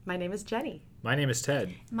My name is Jenny. My name is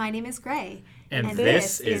Ted. My name is Gray. And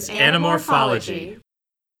this is Anamorphology.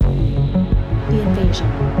 The invasion,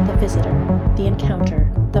 the visitor, the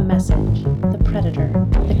encounter, the message, the predator,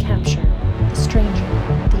 the capture, the stranger,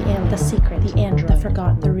 the alien, the secret, the android, the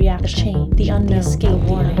forgotten, the reaction, the change, the unknown, the escape, the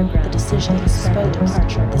warning, the decision, the exposed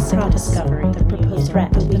departure, the discovery, the proposed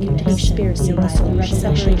threat, the mutation, the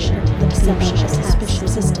separation, the deception, the suspicion,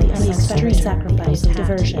 resistance, the extreme sacrifice, the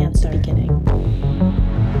diversion, the beginning.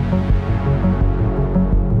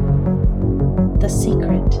 The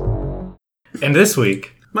secret. And this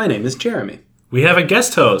week, my name is Jeremy. We have a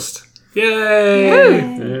guest host.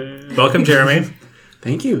 Yay! Welcome, Jeremy.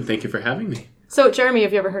 Thank you. Thank you for having me. So, Jeremy,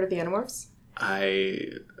 have you ever heard of the Animorphs?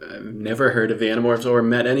 I've never heard of the Animorphs or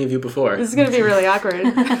met any of you before. This is going to be really awkward.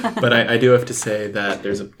 But I do have to say that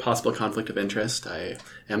there's a possible conflict of interest. I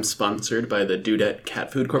am sponsored by the Dudette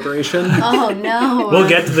Cat Food Corporation. Oh, no. We'll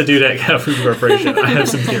get to the Dudette Cat Food Corporation. I have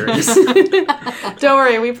some theories. Don't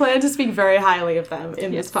worry, we plan to speak very highly of them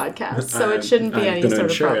in this podcast, so it shouldn't be any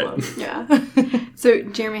sort of problem. Yeah. So,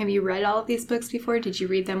 Jeremy, have you read all of these books before? Did you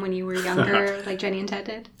read them when you were younger, like Jenny and Ted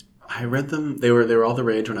did? I read them. They were all the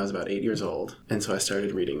rage when I was about 8 years old, and so I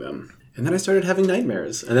started reading them. And then I started having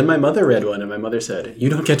nightmares. And then my mother read one, and my mother said, "You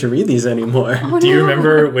don't get to read these anymore." Oh, Do you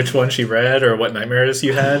remember which one she read or what nightmares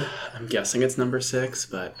you had? I'm guessing it's number 6,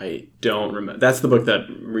 but I don't remember. That's the book that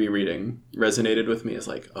rereading resonated with me. It's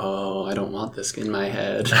like, oh, I don't want this in my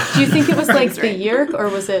head. Do you think it was like the Yeerk, or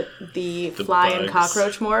was it the fly bugs. and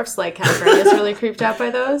cockroach morphs? Like how Gray is really creeped out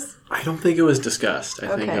by those? I don't think it was discussed.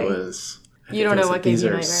 I think it was... You don't know what gives these you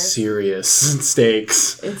are nightmares. Serious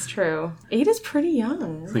stakes. It's true. 8 is pretty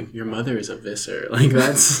young. Like, your mother is a viscer. Like,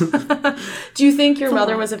 that's... Do you think your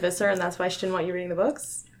mother was a viscer and that's why she didn't want you reading the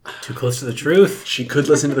books? Too close to the truth. She could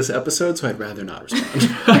listen to this episode, so I'd rather not respond.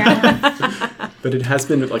 But it has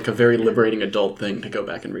been like a very liberating adult thing to go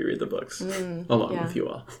back and reread the books along with you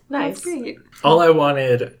all. Nice. Great. All I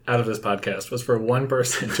wanted out of this podcast was for one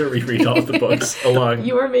person to reread all of the books along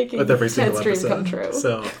You are making with every single Ted's dream episode. come true.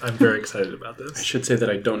 So I'm very excited about I this. should say that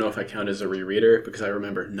I don't know if I count as a rereader because I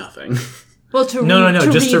remember nothing. Well, to No,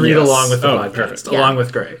 just to read yes. along with the Oh, podcast, perfect. along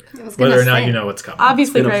with Gray. was Whether gonna or not say. you know what's coming.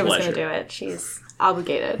 Obviously, It's been a Gray was going to pleasure. do it. She's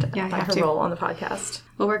obligated Yeah, I by have her to. role on the podcast.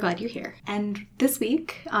 Well, we're glad you're here. And this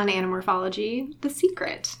week on Anamorphology, The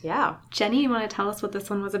Secret. Yeah. Jenny, you want to tell us what this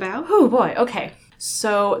one was about? Oh, boy. Okay.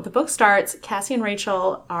 So the book starts, Cassie and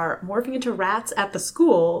Rachel are morphing into rats at the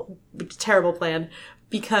school. Terrible plan.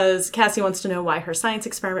 Because Cassie wants to know why her science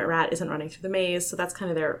experiment rat isn't running through the maze. So that's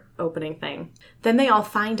kind of their opening thing. Then they all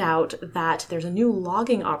find out that there's a new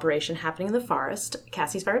logging operation happening in the forest.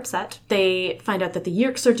 Cassie's very upset. They find out that the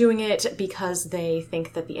Yeerks are doing it because they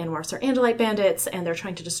think that the Animorphs are Andalite bandits and they're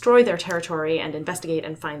trying to destroy their territory and investigate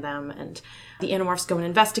and find them. And the Animorphs go and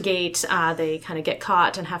investigate. They kind of get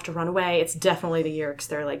caught and have to run away. It's definitely the Yeerks.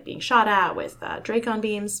 They're like being shot at with Dracon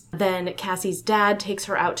beams. Then Cassie's dad takes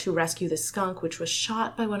her out to rescue the skunk, which was shot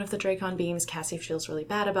by one of the Dracon beams. Cassie feels really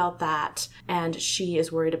bad about that. And she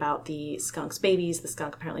is worried about the skunk's babies. The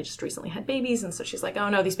skunk apparently just recently had babies. And so she's like, oh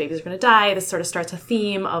no, these babies are going to die. This sort of starts a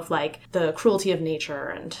theme of like the cruelty of nature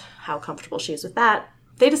and how comfortable she is with that.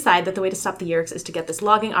 They decide that the way to stop the Yeerks is to get this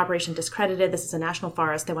logging operation discredited. This is a national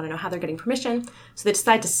forest. They want to know how they're getting permission. So they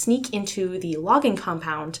decide to sneak into the logging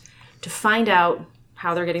compound to find out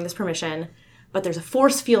how they're getting this permission. But there's a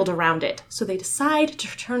force field around it. So they decide to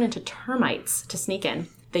turn into termites to sneak in.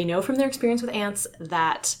 They know from their experience with ants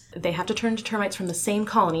that they have to turn into termites from the same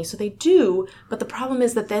colony. So they do, but the problem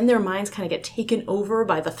is that then their minds kind of get taken over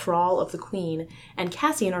by the thrall of the queen. And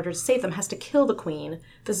Cassie, in order to save them, has to kill the queen.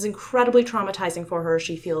 This is incredibly traumatizing for her.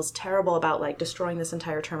 She feels terrible about like destroying this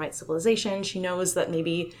entire termite civilization. She knows that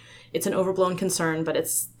maybe it's an overblown concern, but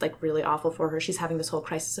it's like really awful for her. She's having this whole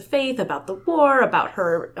crisis of faith about the war, about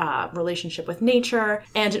her relationship with nature.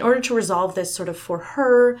 And in order to resolve this sort of for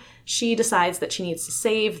her, she decides that she needs to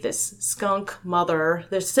save this skunk mother.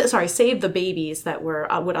 Save the babies that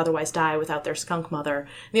would otherwise die without their skunk mother. And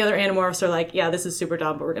the other Animorphs are like, yeah, this is super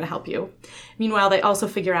dumb, but we're going to help you. Meanwhile, they also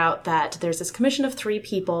figure out that there's this commission of 3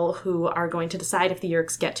 people who are going to decide if the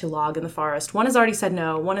Yeerks get to log in the forest. One has already said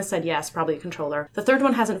no. One has said yes, probably a controller. The third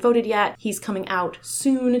one hasn't voted yet. He's coming out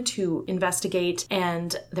soon to investigate.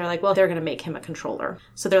 And they're like, well, they're going to make him a controller.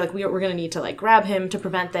 So they're like, we're going to need to like grab him to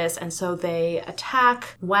prevent this. And so they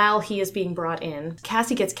attack while he is being brought in.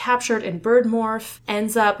 Cassie gets captured in bird morph,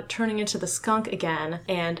 ends up turning into the skunk again,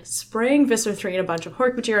 and spraying Visser 3 and a bunch of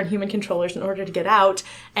Hork-Bajir and human controllers in order to get out.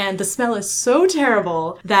 And the smell is so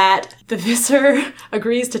terrible that the Visser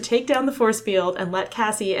agrees to take down the force field and let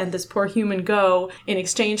Cassie and this poor human go in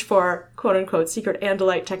exchange for quote-unquote secret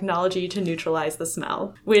andalite technology to neutralize the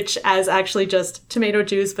smell, which as actually just tomato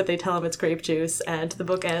juice, but they tell him it's grape juice, and the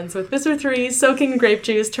book ends with Visser 3 soaking in grape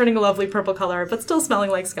juice, turning a lovely purple color, but still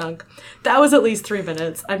smelling like skunk. That was at least 3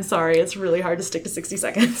 minutes. I'm sorry, it's really hard to stick to 60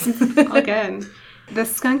 seconds. All good. The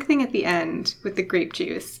skunk thing at the end with the grape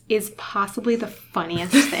juice is possibly the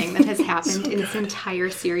funniest thing that has happened in this entire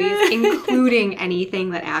series, including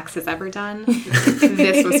anything that Axe has ever done.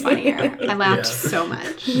 This was funnier. I laughed so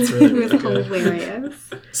much. really, it was really good.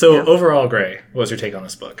 hilarious. So overall, Gray, what was your take on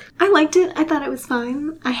this book? I liked it. I thought it was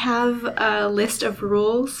fine. I have a list of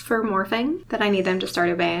rules for morphing that I need them to start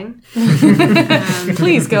obeying.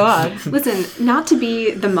 Please go on. Listen, not to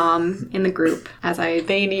be the mom in the group, as I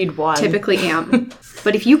They need one. typically am.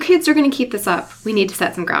 But if you kids are going to keep this up, we need to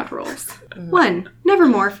set some ground rules. 1, never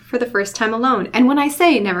morph for the first time alone. And when I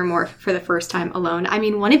say never morph for the first time alone, I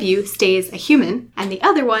mean one of you stays a human and the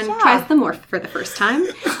other one tries the morph for the first time.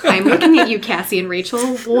 I'm looking at you, Cassie and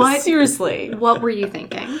Rachel. Seriously. What were you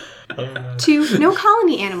thinking? 2, no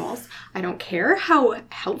colony animals. I don't care how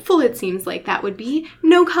helpful it seems like that would be.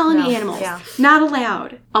 No colony animals. Yeah. Not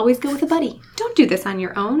allowed. Always go with a buddy. Don't do this on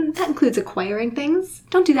your own. That includes acquiring things.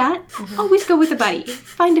 Don't do that. Always go with a buddy.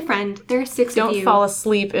 Find a friend. There are 6 of you. Don't fall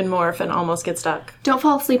asleep in morph and almost get stuck. Don't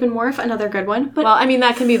fall asleep in morph. Another good one. But Well, I mean,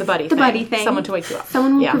 that can be the buddy thing. buddy thing. Someone to wake you up.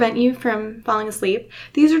 someone will prevent you from falling asleep.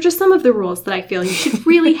 These are just some of the rules that I feel you should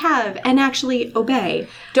really have and actually obey.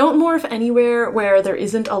 Don't morph anywhere where there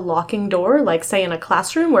isn't a locking door, like say in a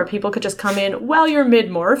classroom where people could just come in while you're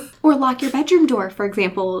mid-morph. Or lock your bedroom door, for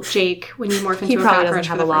example, Jake, when you morph into He a probably cockroach doesn't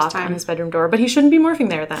have for a the first lock time. on his bedroom door, but he shouldn't be morphing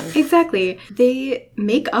there then. Exactly. They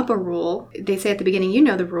make up a rule. They say at the beginning, you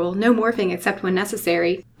know the rule, no morphing except when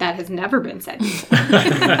necessary. That has never been said before.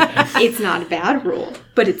 It's not a bad rule,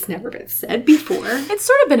 but it's never been said before. It's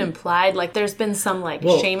sort of been implied, like there's been some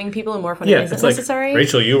shaming people who morph when it It's isn't like, necessary.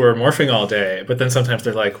 Rachel, you were morphing all day, but then sometimes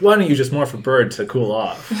they're like, why don't you just morph a bird to cool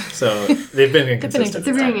off? So they've been inconsistent.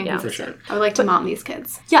 They're very Yeah, inconsistent. I would like to mom these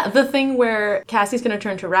kids. Yeah, the thing where Cassie's going to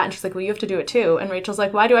turn to a rat and she's like, well, you have to do it too. And Rachel's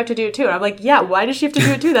like, why do I have to do it too? And I'm like, yeah, why does she have to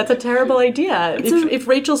do it too? That's a terrible idea. If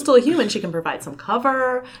Rachel's still a human, she can provide some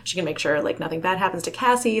cover. She can make sure nothing bad happens to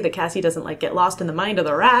Cassie, that Cassie doesn't get lost in the mind of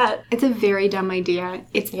the rat. It's a very dumb idea.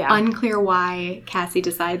 It's unclear why Cassie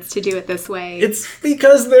decides to do it this way. It's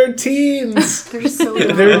because they're teens. They're so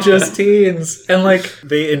dumb. They're just teens. And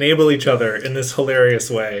they enable each other in this hilarious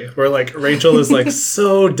way where Rachel is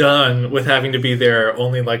so done with having to be there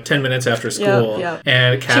only 10 minutes after school. Yep.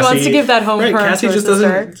 And Cassie, She wants to give that home perm Cassie to her just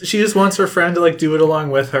sister. doesn't, she just wants her friend to do it along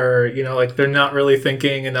with her. They're not really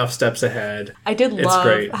thinking enough steps ahead. I did It's love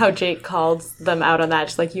great. how Jake called them out on that.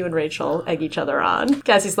 Just you and Rachel egg each other on.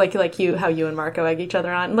 Cassie's like you, how you and Marco egg each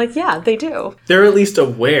other on. Yeah, they do. They're at least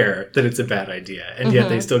aware that it's a bad idea, and yet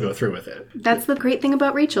they still go through with it. That's the great thing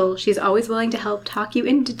about Rachel. She's always willing to help talk you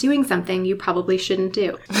into doing something you probably shouldn't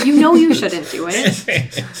do. You know you shouldn't do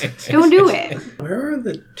it. Don't do it. Where are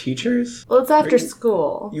the teachers? Well, it's after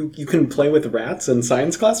school. You can play with rats in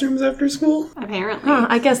science classrooms after school? Apparently. Huh,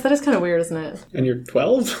 I guess that is kind of weird, isn't it? And you're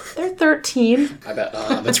 12? They're 13. I bet.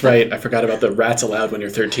 That's right. I forgot about the rats allowed when you're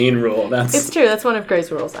 13 rule. It's true. That's one of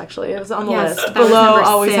Gray's rules, actually. It was on the Yes, list. that was Below, number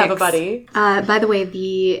always 6. have a buddy. By the way,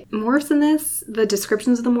 the morphs in this, the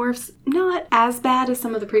descriptions of the morphs, not as bad as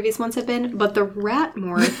some of the previous ones have been, but the rat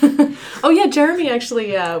morph, Oh, yeah, Jeremy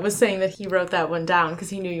actually was saying that he wrote that one down because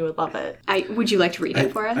he knew you would love it. would you like to read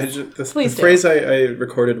it for us? The Please do. phrase I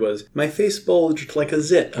recorded was, my face bulged like a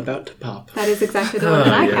zit about to pop. That is exactly the one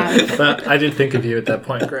that I had. But I did think of you at that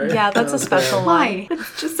point, Gray. Yeah, that's a special one. Why?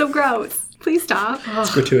 It's just so gross. Please stop.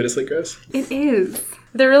 It's gratuitously gross. It is.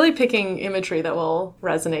 They're really picking imagery that will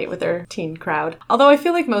resonate with their teen crowd. Although I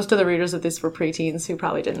feel like most of the readers of this were preteens who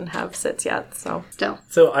probably didn't have sits yet, so... Still.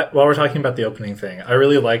 So while we're talking about the opening thing, I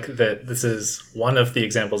really like that this is one of the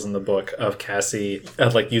examples in the book of Cassie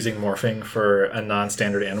using morphing for a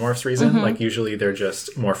non-standard Animorphs reason. Usually they're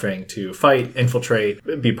just morphing to fight,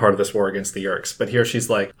 infiltrate, be part of this war against the Yeerks. But here she's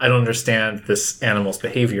like, I don't understand this animal's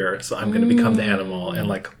behavior, so I'm going to become the animal and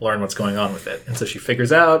learn what's going on with it. And so she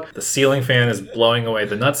figures out the ceiling fan is blowing away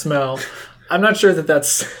the nut smell. I'm not sure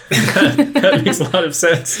that makes a lot of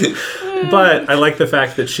sense. But I like the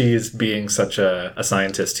fact that she's being such a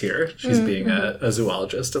scientist here. She's being a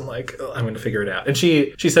zoologist and I'm going to figure it out. And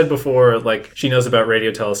she said before, she knows about radio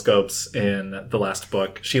telescopes in the last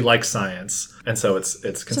book. She likes science. And so it's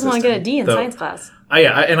consistent. She doesn't want to get a D in science class.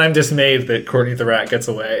 And I'm dismayed that Courtney the Rat gets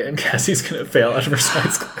away and Cassie's going to fail out of her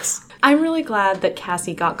science class. I'm really glad that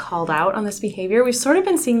Cassie got called out on this behavior. We've sort of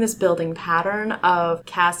been seeing this building pattern of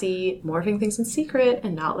Cassie morphing things in secret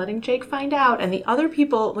and not letting Jake find out, and the other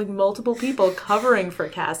people, like multiple people, covering for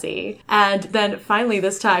Cassie. And then finally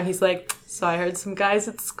this time he's like, so I heard some guys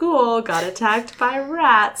at school got attacked by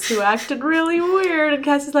rats who acted really weird. And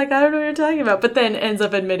Cassie's like, I don't know what you're talking about. But then ends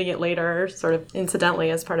up admitting it later, sort of incidentally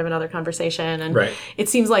as part of another conversation. And it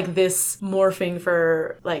seems like this morphing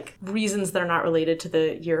for like reasons that are not related to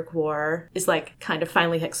the Yeerk War is like kind of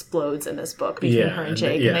finally explodes in this book between her and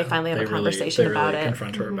Jake. And they finally have a conversation about it.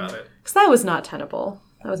 Confront her about it. Because that was not tenable.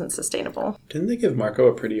 That wasn't sustainable. Didn't they give Marco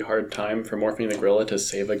a pretty hard time for morphing the gorilla to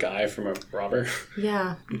save a guy from a robber?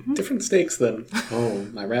 Yeah. Different stakes than, oh,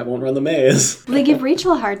 my rat won't run the maze. They give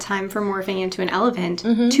Rachel a hard time for morphing into an elephant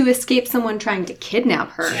to escape someone trying to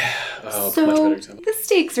kidnap her. Yeah. Oh, So much better example. the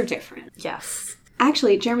stakes are different. Yes.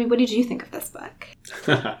 Actually, Jeremy, what did you think of this book?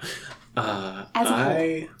 As a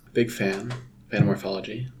whole. Big fan.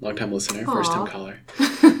 Anamorphology. Long-time listener. First-time caller.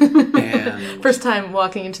 And First time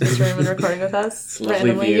walking into this room and recording with us a lovely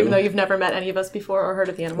randomly, view. even though you've never met any of us before or heard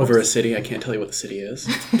of the animals. over a city. I can't tell you what the city is.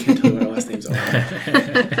 Can't tell you what our last names are.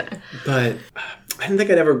 But I didn't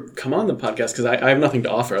think I'd ever come on the podcast because I have nothing to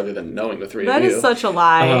offer other than knowing the three That of you. is such a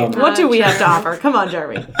lie. What do we have to offer? Come on,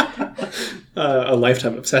 Jeremy. A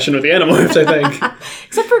lifetime obsession with the Animorphs, I think.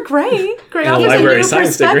 Except for Gray. Gray And a offers a library new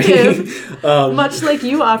science perspective. degree. Much like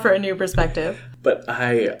you offer a new perspective. But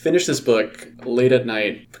I finished this book late at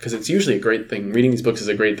night because it's usually a great thing. Reading these books is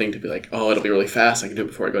a great thing to be like, oh, it'll be really fast. I can do it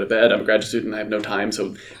before I go to bed. I'm a graduate student and I have no time.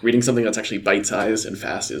 So reading something that's actually bite-sized and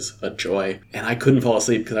fast is a joy. And I couldn't fall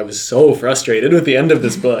asleep because I was so frustrated with the end of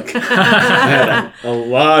this book. I had a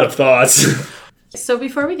lot of thoughts. So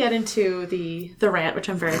before we get into the rant, which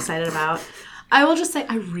I'm very excited about, I will just say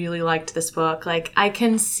I really liked this book. Like I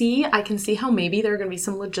can see how maybe there are going to be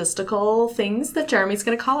some logistical things that Jeremy's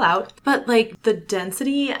going to call out, but like the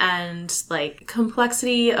density and like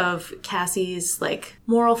complexity of Cassie's like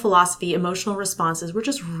moral philosophy, emotional responses were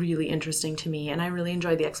just really interesting to me, and I really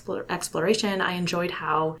enjoyed the exploration. I enjoyed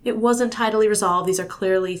how it wasn't tidily resolved. These are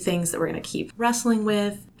clearly things that we're going to keep wrestling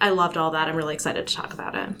with. I loved all that. I'm really excited to talk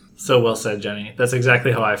about it. So well said, Jenny. That's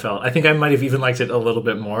exactly how I felt. I think I might have even liked it a little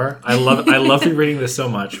bit more. I loved rereading this so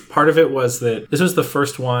much. Part of it was that this was the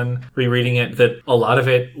first one rereading it that a lot of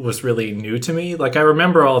it was really new to me. Like I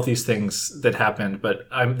remember all of these things that happened, but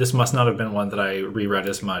this must not have been one that I reread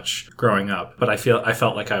as much growing up. But I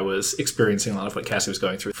felt like I was experiencing a lot of what Cassie was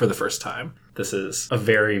going through for the first time. This is a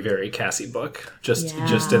very, very Cassie book, just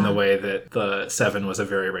in the way that the 7 was a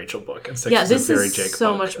very Rachel book and 6 is a very Jake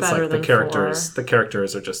so book. much better than the characters. 4. The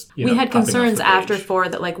characters are just we had popping off concerns the page. after 4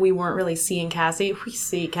 that like we weren't really seeing Cassie. We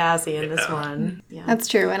see Cassie in this one. Yeah. That's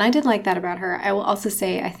true, and I did like that about her. I will also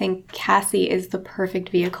say I think Cassie is the perfect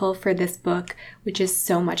vehicle for this book, which is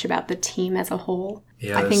so much about the team as a whole.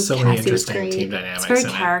 Yeah, I there's think so many Cassie was interesting great. team dynamics. It's very in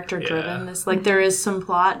it. character driven. Yeah. This like there is some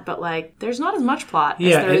plot, but like there's not as much plot.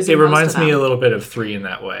 Yeah, as there is it in most reminds of me them. a little bit of 3 in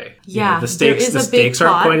that way. Yeah, the stakes there is a big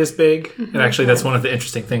aren't plot. quite as big, and actually that's one of the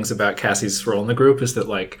interesting things about Cassie's role in the group is that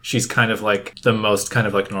like she's kind of like the most kind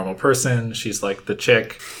of like normal person. She's like the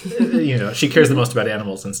chick, she cares the most about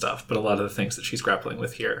animals and stuff. But a lot of the things that she's grappling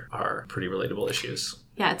with here are pretty relatable issues.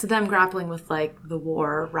 Yeah, it's them grappling with like the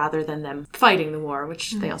war rather than them fighting the war,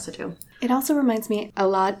 which they also do. It also reminds me a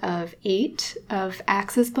lot of 8 of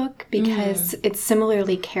Axe's book because it's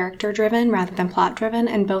similarly character driven rather than plot driven,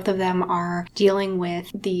 and both of them are dealing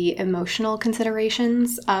with the emotional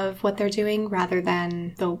considerations of what they're doing rather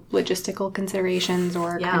than the logistical considerations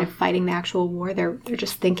or kind of fighting the actual war. They're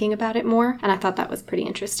just thinking about it more, and I thought that was pretty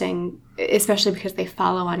interesting, especially because they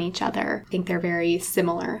follow on each other. I think they're very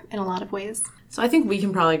similar in a lot of ways. So I think we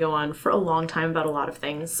can probably go on for a long time about a lot of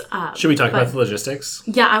things. Should we talk about the logistics?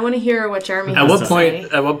 Yeah, I want to hear what Jeremy has to say.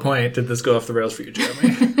 At what point did this go off the rails for you,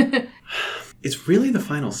 Jeremy? It's really the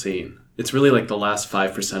final scene. It's really like the last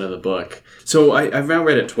 5% of the book. So I've now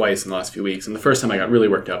read it twice in the last few weeks, and the first time I got really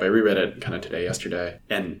worked up. I reread it kind of yesterday,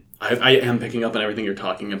 and I am picking up on everything you're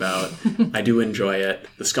talking about. I do enjoy it.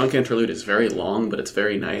 The skunk interlude is very long, but it's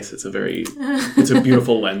very nice. It's a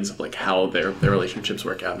beautiful lens of like how their relationships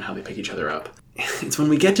work out and how they pick each other up. It's when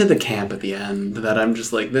we get to the camp at the end that I'm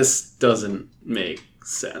just like, this doesn't make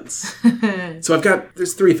sense. So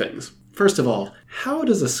there's 3 things. First of all, how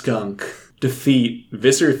does a skunk defeat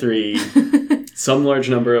Visser 3 some large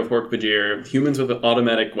number of Hork-Bajir, humans with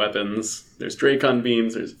automatic weapons. There's Dracon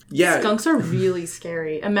beams. Skunks are really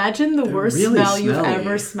scary. Imagine the worst really smell you've smelly.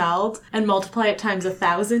 ever smelled and multiply it times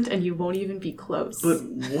 1,000 and you won't even be close. But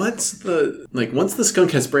once the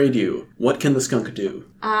skunk has sprayed you, what can the skunk do?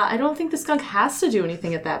 I don't think the skunk has to do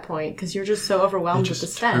anything at that point because you're just so overwhelmed with the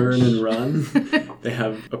Just stench. turn and run. They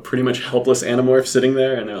have a pretty much helpless Animorph sitting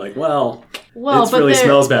there, and they're like, well it but really they're-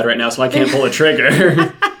 smells bad right now, so I can't pull a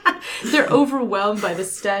trigger. They're overwhelmed by the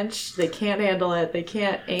stench. They can't handle it. They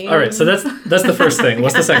can't aim. All right, so that's the first thing.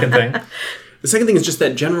 What's the second thing? The second thing is just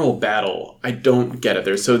that general battle. I don't get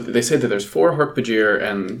it. So they say that there's 4 Hork-Bajir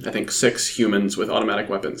and I think 6 humans with automatic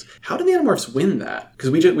weapons. How do the Animorphs win that? Because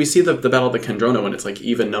we see the battle of the Kandrona when it's like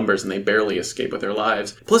even numbers and they barely escape with their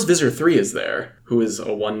lives. Plus Visser 3 is there, who is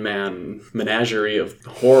a one-man menagerie of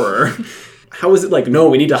horror. How is it like, no,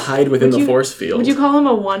 we need to hide within the force field? Would you call him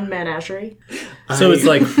a one-menagerie? So it's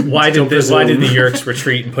like, why did the presume. Yeerks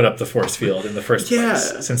retreat and put up the force field in the first Yeah.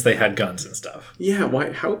 place? Since they had guns and stuff. Yeah,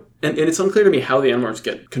 why? How? And it's unclear to me how the Animorphs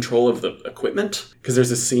get control of the equipment. Because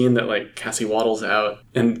there's a scene that, like, Cassie waddles out,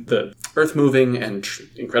 and the earth-moving and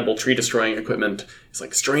incredible tree-destroying equipment is,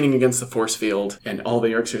 like, straining against the force field, and all the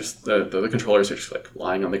Yeerks are just, the controllers are just, like,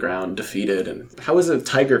 lying on the ground, defeated. And how is a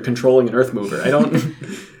tiger controlling an earth mover?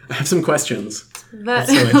 I have some questions. That,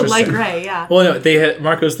 so interesting. like Ray, yeah. Well, no, they had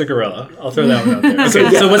Marco's the gorilla. I'll throw that one out there.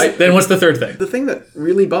 Okay, yeah, so what's the third thing? The thing that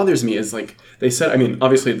really bothers me is, like, they said, I mean,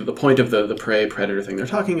 obviously the point of the prey-predator thing they're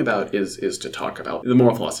talking about is to talk about the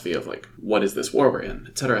moral philosophy of, like, what is this war we're in,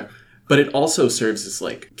 etc. But it also serves as,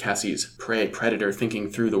 like, Cassie's prey-predator thinking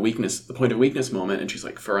through the point of weakness moment, and she's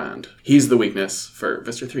like, Farand. He's the weakness for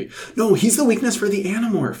Visser 3. No, he's the weakness for the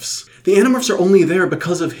Animorphs. The Animorphs are only there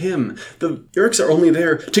because of him. The Yeerks are only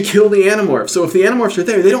there to kill the Animorphs. So if the Animorphs are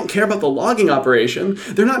there, they don't care about the logging operation.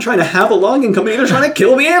 They're not trying to have a logging company. They're trying to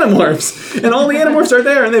kill the Animorphs. And all the Animorphs are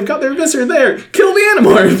there, and they've got their Visser there. Kill the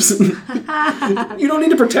Animorphs! You don't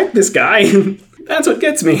need to protect this guy. That's what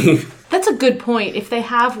gets me. That's a good point. If they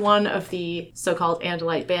have one of the so-called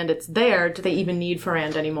Andalite bandits there, do they even need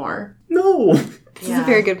Farand anymore? No. This is a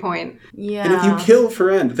very good point. Yeah. And if you kill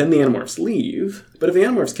Farand, then the Animorphs leave. But if the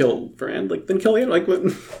Animorphs kill Farand, like, then kill the Animorphs. Like, what?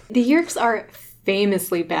 The Yeerks are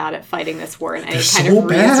famously bad at fighting this war in any They're kind so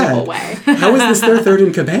of reasonable bad. way. How is this their third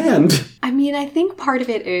in command? I mean, I think part of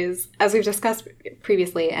it is, as we've discussed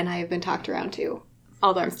previously, and I have been talked around to,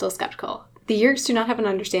 although I'm still skeptical, the Yeerks do not have an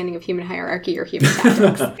understanding of human hierarchy or human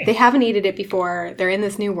tactics. They haven't needed it before. They're in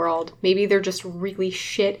this new world. Maybe they're just really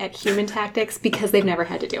shit at human tactics because they've never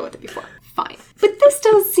had to deal with it before. Fine. But this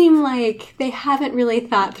does seem like they haven't really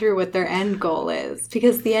thought through what their end goal is,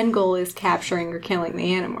 because the end goal is capturing or killing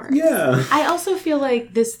the Animorphs. Yeah. I also feel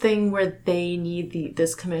like this thing where they need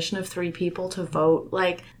this commission of 3 people to vote,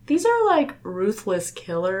 like, these are, like, ruthless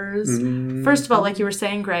killers. First of all, like you were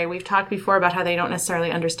saying, Gray, we've talked before about how they don't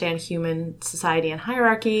necessarily understand human society and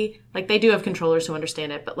hierarchy. Like, they do have controllers who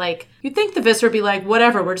understand it, but, like, you'd think the Visser would be like,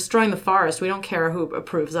 whatever, we're destroying the forest. We don't care who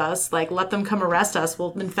approves us. Like, let them come arrest us.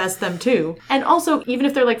 We'll infest them, too. And also, even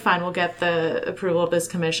if they're like, fine, we'll get the approval of this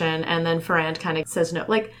commission, and then Farand kind of says no,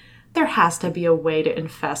 like, there has to be a way to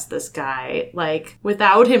infest this guy, like,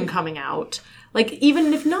 without him coming out. Like,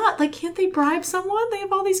 even if not, like, can't they bribe someone? They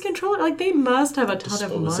have all these controllers. Like, they must have a ton of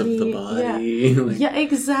Dispose money. of the body. Yeah. Like, Yeah,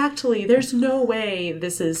 exactly. There's no way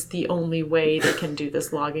this is the only way they can do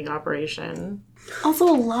this logging operation. Also,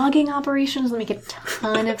 a logging operation doesn't make a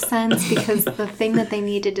ton of sense because the thing that they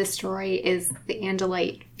need to destroy is the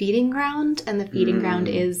Andalite feeding ground, and the feeding ground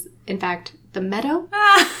is, in fact, the meadow,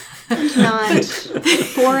 not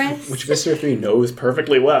the forest. which Visser 3 knows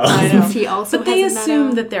perfectly well. Since he also But they has a assume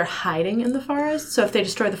meadow. that they're hiding in the forest, so if they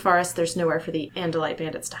destroy the forest, there's nowhere for the Andalite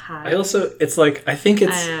bandits to hide. I also, it's like, I think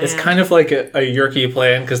it's Yeah. kind of like a Yerky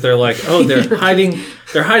plan, because they're like, oh, they're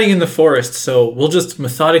hiding in the forest, so we'll just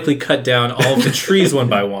methodically cut down all of the trees one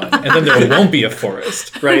by one, and then there won't be a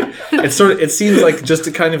forest, right? It seems like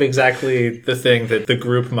just kind of exactly the thing that the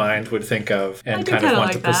group mind would think of and do kind of kinda want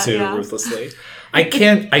like to that, pursue yeah. ruthlessly. I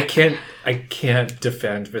can't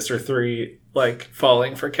defend Visser 3 like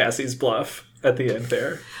falling for Cassie's bluff at the end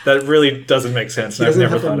there. That really doesn't make sense. He And I've doesn't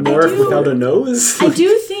never have thought a about morph it. without a nose. I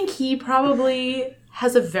do think he probably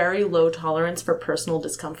has a very low tolerance for personal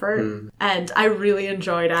discomfort. And I really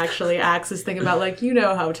enjoyed, actually, Axe's thing about, like, you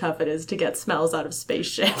know how tough it is to get smells out of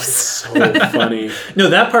spaceships. So funny. No,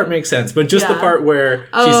 that part makes sense, but just the Yeah. part where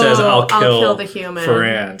she says, I'll kill the human.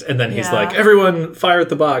 Farand, and then he's Yeah. like, everyone fire at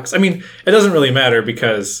the box. I mean, it doesn't really matter,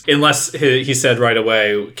 because unless he said right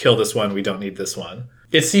away, kill this one, we don't need this one.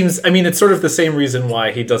 It seems, I mean, it's sort of the same reason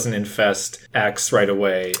why he doesn't infest X right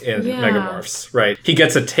away in Yeah. Megamorphs, right? He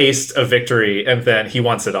gets a taste of victory and then he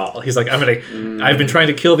wants it all. He's like, I've been trying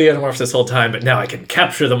to kill the Animorphs this whole time, but now I can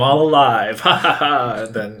capture them all alive. Ha ha ha.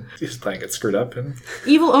 And then his plan gets screwed up. And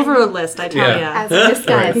Evil overload list, I tell Yeah. As ya. a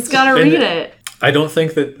disguise. He's got to And- read it. I don't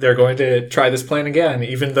think that they're going to try this plan again,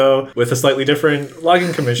 even though with a slightly different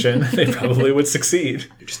logging commission, they probably would succeed.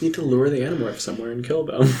 You just need to lure the Animorph somewhere and kill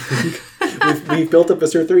them. we've built up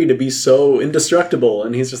Visser 3 to be so indestructible,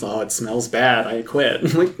 and he's just, oh, it smells bad, I quit.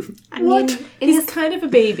 I'm like, I mean, it He's is kind of a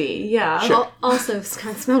baby, yeah. also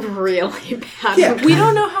kind of smelled really bad. Yeah. We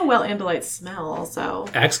don't know how well andalites smell, also.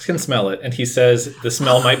 Axe can smell it, and he says the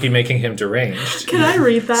smell might be making him deranged. Can I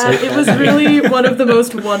read that? It was really one of the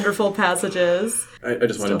most wonderful passages. I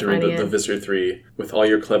just wanted to Still read finding the it. Visser 3. With all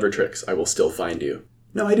your clever tricks, I will still find you.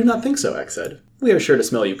 No, I do not think so, X said. We are sure to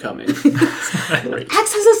smell you coming. Great.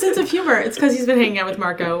 Axe has a sense of humor. It's because he's been hanging out with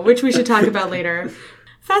Marco, which we should talk about later.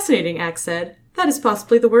 Fascinating, Axe said. That is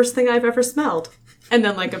possibly the worst thing I've ever smelled. And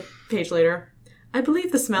then, like a page later, I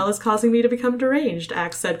believe the smell is causing me to become deranged,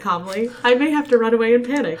 Axe said calmly. I may have to run away in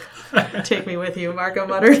panic. Take me with you, Marco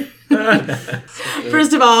muttered.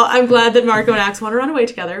 First of all, I'm glad that Marco and Axe want to run away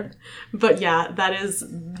together. But yeah, that is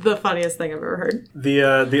the funniest thing I've ever heard.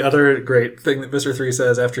 The other great thing that Visser 3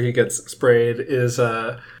 says after he gets sprayed is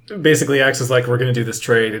basically Axe is like, we're going to do this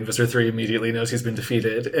trade, and Visser 3 immediately knows he's been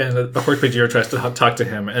defeated, and the Hork-Bajir tries to talk to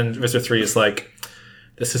him, and Visser 3 is like,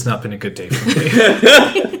 this has not been a good day for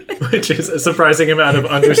me. Which is a surprising amount of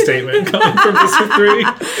understatement coming from Visser 3.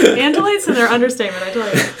 Andalites and their understatement, I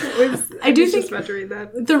tell you. I do think about to read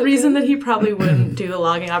that. the reason that he probably wouldn't do the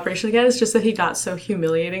logging operation again is just that he got so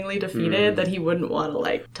humiliatingly defeated that he wouldn't want to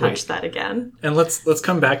like touch that again. And let's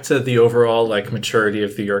come back to the overall like maturity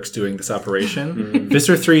of the Yorks doing this operation.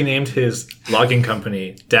 Visser 3 named his logging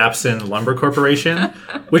company Dapson Lumber Corporation,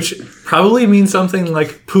 which probably means something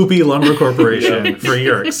like Poopy Lumber Corporation for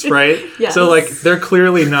Yorks, right? Yes. So like they're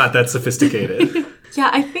clearly not that sophisticated. Yeah,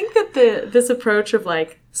 I think that this approach of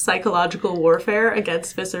like psychological warfare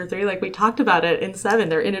against Visser 3, like we talked about it in 7,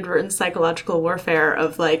 their inadvertent psychological warfare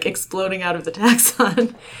of like exploding out of the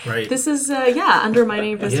taxon. Right. This is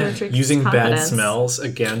undermining Visser 3's Using bad confidence. smells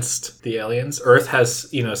against the aliens. Earth has,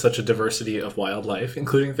 such a diversity of wildlife,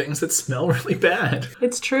 including things that smell really bad.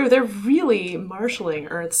 It's true. They're really marshaling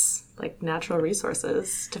Earth's like natural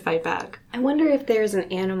resources to fight back. I wonder if there's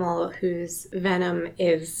an animal whose venom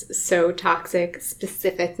is so toxic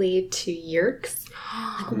specifically to Yerks.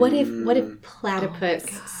 Like, what if platypus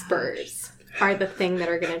spurs are the thing that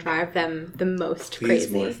are going to drive them the most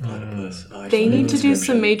crazy? They need to do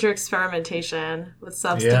some major experimentation with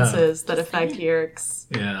substances that affect Yerks.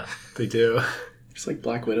 Yeah, they do. Just like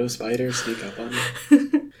Black Widow spiders sneak up on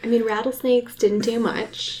you. I mean, rattlesnakes didn't do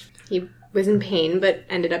much. He was in pain, but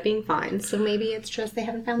ended up being fine. So maybe it's just they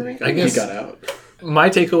haven't found the right thing. I guess He got out. my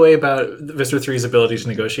takeaway about Visser 3's ability to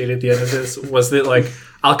negotiate at the end of this was that, like,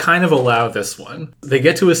 I'll kind of allow this one. They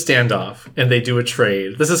get to a standoff and they do a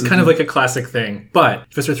trade. This is kind of like a classic thing, but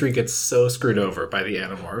Visser 3 gets so screwed over by the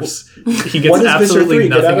Animorphs. He gets What does Visser absolutely 3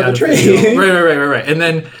 get nothing out of the the trade? deal. Right. And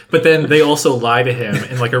then they also lie to him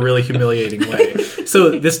in like a really humiliating way.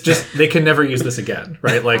 So they can never use this again,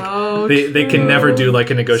 right? Like they can never do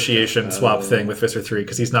like a negotiation swap thing with Visser 3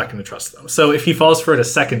 because he's not going to trust them. So if he falls for it a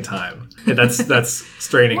second time, that's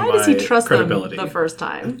straining Why my does he trust credibility. them the first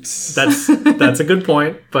time? That's a good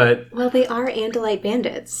point, but Well, they are Andalite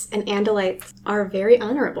bandits, and Andalites are very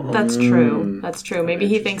honorable. That's true. That's true. Maybe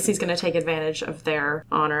he thinks he's going to take advantage of their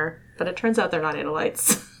honor, but it turns out they're not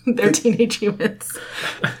Andalites. They're teenage humans.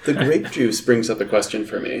 The grape juice brings up a question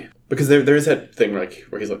for me. Because there is that thing where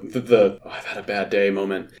he's like, I've had a bad day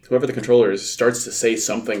moment. Whoever the controller is starts to say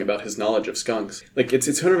something about his knowledge of skunks. Like,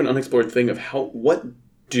 it's kind of an unexplored thing of what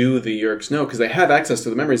do the Yerks know? Because they have access to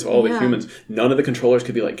the memories of all the humans. None of the controllers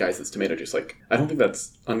could be like, guys, it's tomato juice. Like, I don't think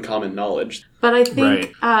that's uncommon knowledge. But I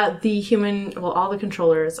think all the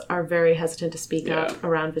controllers are very hesitant to speak up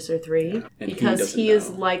around Visser 3 And because he he is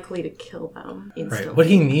doesn't likely to kill them instantly. right. What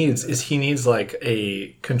he needs like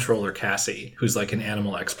a controller Cassie who's like an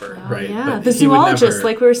animal expert, right? Yeah, But the he would zoologists, never-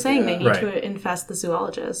 like we were saying, they need Right. to infest the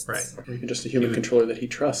zoologists. Right. Or even just a human controller that he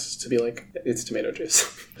trusts to be like, it's tomato juice.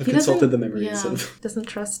 I've He consulted doesn't- the memories of... doesn't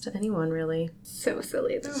trust anyone, really. So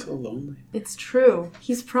silly, though. So lonely. It's true.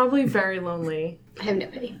 He's probably very lonely. I have no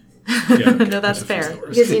pity. Yeah, No, that's fair.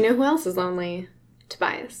 Because you know who else is lonely?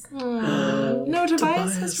 Tobias. No,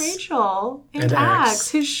 Tobias has Rachel. And, And Axe,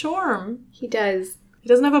 Axe. his Shorm. He does. He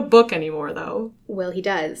doesn't have a book anymore, though. Well, he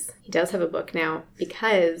does. He does have a book now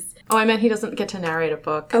because... Oh, I meant he doesn't get to narrate a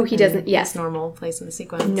book. Oh, he in doesn't, yes. his normal place in the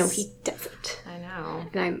sequence. No, he doesn't. I know.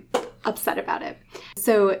 And I'm upset about it.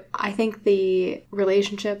 So I think the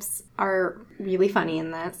relationships are really funny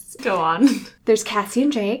in this. Go on. There's Cassie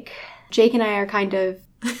and Jake. Jake and I are kind of,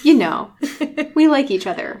 you know, we like each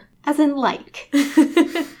other. As in like.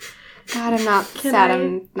 God, I'm not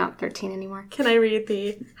I'm not 13 anymore. Can I read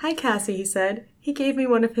the, "Hi, Cassie," he said. "He gave me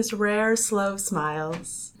one of his rare, slow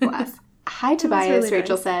smiles." Bless. "Hi, Tobias," really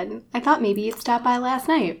Rachel nice. said. "I thought maybe you'd stop by last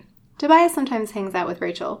night." Tobias sometimes hangs out with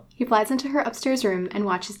Rachel. He flies into her upstairs room and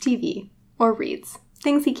watches TV. Or reads.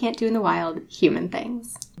 Things he can't do in the wild, human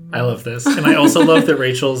things. I love this. And I also love that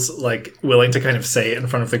Rachel's, like, willing to kind of say it in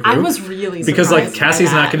front of the group. I was really surprised because, like, by Cassie's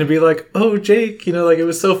that. not going to be like, "Oh, Jake, you know, like, it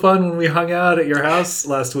was so fun when we hung out at your house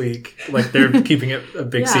last week." Like, they're keeping it a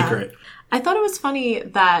big secret. I thought it was funny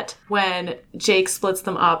that when Jake splits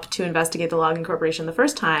them up to investigate the logging corporation the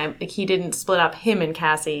first time, like, he didn't split up him and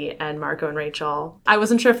Cassie and Marco and Rachel. I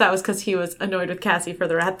wasn't sure if that was because he was annoyed with Cassie for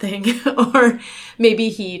the rat thing, or maybe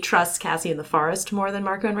he trusts Cassie in the forest more than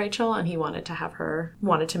Marco and Rachel, and he wanted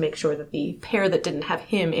to make sure that the pair that didn't have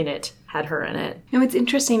him in it had her in it. No, it's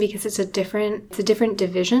interesting because it's a different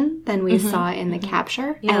division than we saw in the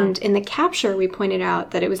capture. Yeah. And in the capture, we pointed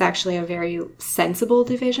out that it was actually a very sensible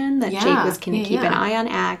division, that Jake was going to keep an eye on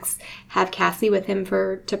Axe, have Cassie with him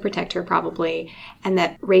to protect her probably, and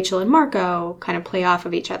that Rachel and Marco kind of play off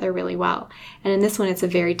of each other really well. And in this one, it's a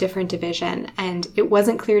very different division. And it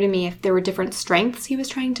wasn't clear to me if there were different strengths he was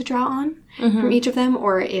trying to draw on from each of them,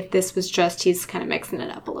 or if this was just he's kind of mixing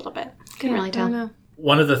it up a little bit. Couldn't really tell. I don't know.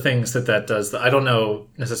 One of the things that does, I don't know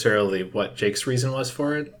necessarily what Jake's reason was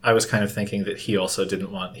for it. I was kind of thinking that he also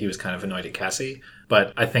he was kind of annoyed at Cassie.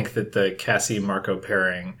 But I think that the Cassie-Marco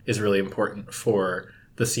pairing is really important for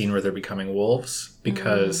the scene where they're becoming wolves.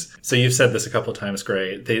 Because, so you've said this a couple of times,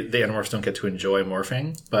 Gray, the Animorphs don't get to enjoy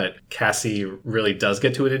morphing, but Cassie really does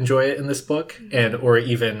get to enjoy it in this book. Or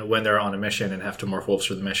even when they're on a mission and have to morph wolves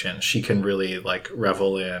for the mission, she can really, like,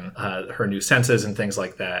 revel in her new senses and things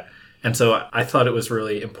like that. And so I thought it was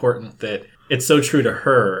really important that it's so true to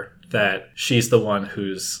her that she's the one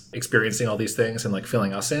who's experiencing all these things and, like,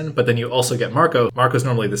 filling us in. But then you also get Marco. Marco's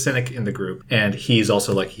normally the cynic in the group. And he's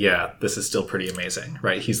also like, yeah, this is still pretty amazing,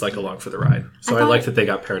 right? He's, like, along for the ride. So I like that they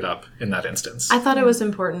got paired up in that instance. I thought it was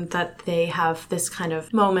important that they have this kind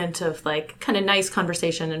of moment of, like, kind of nice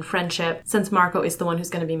conversation and friendship, since Marco is the one who's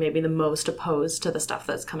going to be maybe the most opposed to the stuff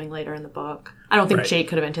that's coming later in the book. I don't think Jake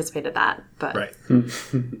could have anticipated that, but... Right.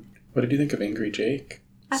 What did you think of Angry Jake?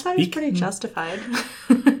 I thought it was pretty justified.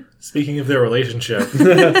 Speaking of their relationship,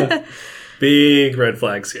 big red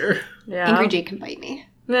flags here. Yeah. Angry Jake can bite me.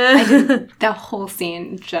 The whole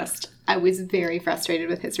scene, I was very frustrated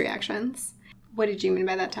with his reactions. What did you mean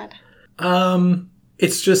by that, Todd?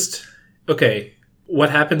 It's just, okay, what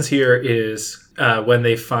happens here is when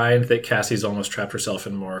they find that Cassie's almost trapped herself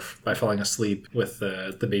in Morph by falling asleep with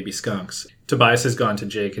the baby skunks, Tobias has gone to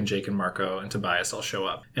Jake and Marco, and Tobias all show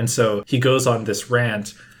up. And so he goes on this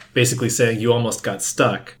rant basically saying you almost got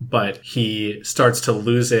stuck, but he starts to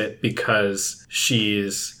lose it because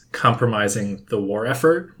she's compromising the war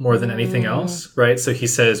effort more than anything else, right? So he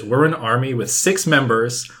says, we're an army with 6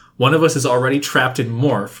 members. One of us is already trapped in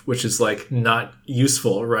Morph, which is, like, not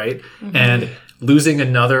useful, right? And losing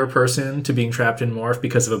another person to being trapped in Morph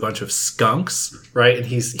because of a bunch of skunks, right? And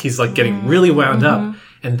he's like getting really wound up.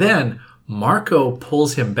 And then Marco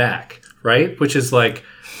pulls him back, right? Which is, like,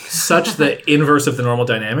 such the inverse of the normal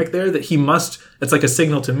dynamic there that it's like a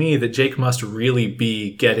signal to me that Jake must really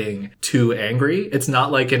be getting too angry. It's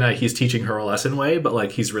not like in a he's teaching her a lesson way, but,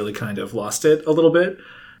 like, he's really kind of lost it a little bit.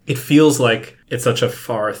 It feels like it's such a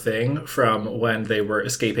far thing from when they were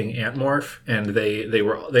escaping Antmorph and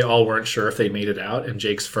they all weren't sure if they made it out, and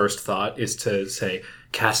Jake's first thought is to say,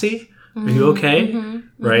 Cassie, are you okay?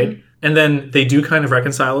 Right? And then they do kind of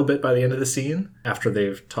reconcile a bit by the end of the scene after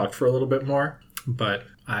they've talked for a little bit more. But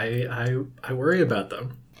I worry about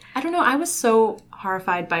them. I don't know. I was so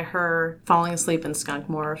horrified by her falling asleep in skunk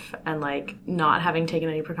morph and, like, not having taken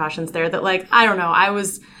any precautions there that, like, I don't know. I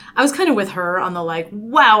was kind of with her on the, like,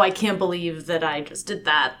 wow, I can't believe that I just did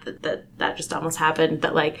that just almost happened.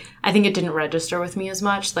 That, like, I think it didn't register with me as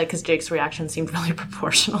much, like, because Jake's reaction seemed really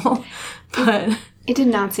proportional. But it did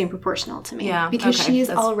not seem proportional to me. Yeah, because okay, she is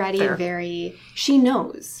that's already fair. she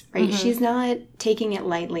knows, right? She's not taking it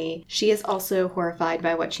lightly. She is also horrified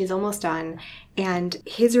by what she's almost done. And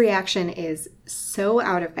his reaction is so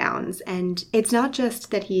out of bounds. And it's not just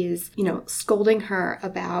that he is, scolding her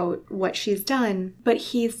about what she's done, but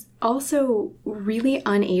he's also really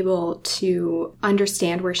unable to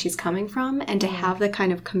understand where she's coming from and to have the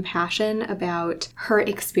kind of compassion about her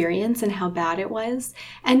experience and how bad it was.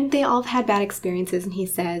 And they all have had bad experiences. And he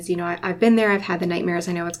says, I've been there. I've had the nightmares.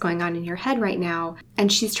 I know what's going on in your head right now.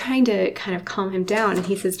 And she's trying to kind of calm him down. And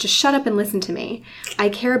he says, just shut up and listen to me. I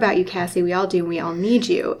care about you, Cassie. We all do. And we all need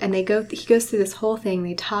you. And he goes through this whole thing.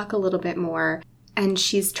 They talk a little bit more. And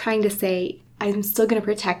she's trying to say, I'm still going to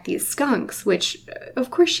protect these skunks, which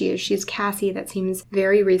of course she is. She's Cassie. That seems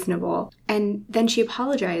very reasonable. And then she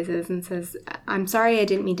apologizes and says, I'm sorry, I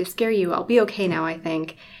didn't mean to scare you. I'll be okay now, I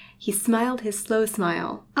think. He smiled his slow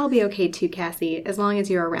smile. I'll be okay too, Cassie, as long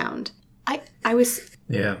as you're around. I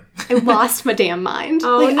lost my damn mind.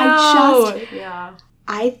 Oh, no.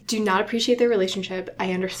 I do not appreciate their relationship.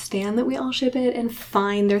 I understand that we all ship it, and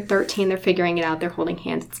fine, they're 13, they're figuring it out, they're holding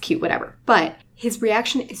hands, it's cute, whatever. But his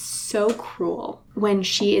reaction is so cruel when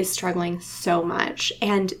she is struggling so much.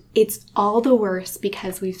 And it's all the worse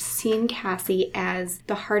because we've seen Cassie as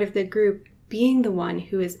the heart of the group, being the one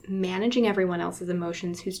who is managing everyone else's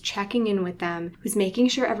emotions, who's checking in with them, who's making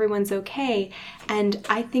sure everyone's okay. And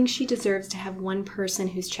I think she deserves to have one person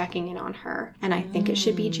who's checking in on her. And I think it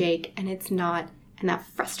should be Jake, and it's not. And that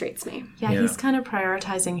frustrates me. Yeah, he's kind of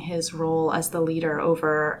prioritizing his role as the leader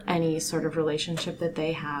over any sort of relationship that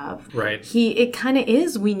they have. Right. It kind of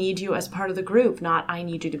is, we need you as part of the group, not I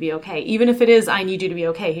need you to be okay. Even if it is, I need you to be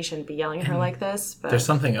okay, he shouldn't be yelling at her like this. But there's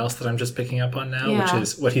something else that I'm just picking up on now, which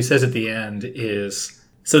is what he says at the end is...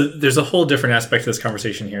 So there's a whole different aspect to this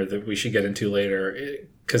conversation here that we should get into later,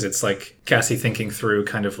 because it's like Cassie thinking through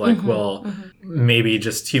kind of like, maybe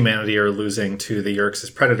just humanity are losing to the Yeerks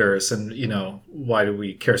as predators, and, why do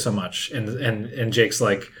we care so much? And Jake's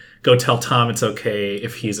like, go tell Tom it's okay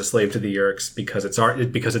if he's a slave to the Yeerks because it's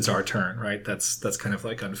our turn, right? That's kind of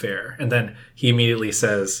like unfair. And then he immediately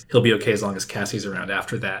says he'll be okay as long as Cassie's around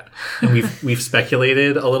after that. And we've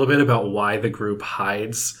speculated a little bit about why the group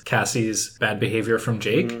hides Cassie's bad behavior from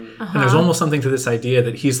Jake. And there's almost something to this idea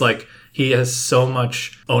that he's like, he has so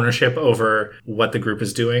much ownership over what the group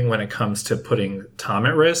is doing when it comes to putting Tom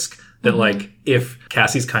at risk that, like, if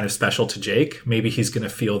Cassie's kind of special to Jake, maybe he's going to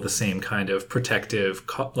feel the same kind of protective,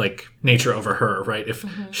 nature over her, right? If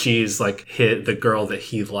she's, like, the girl that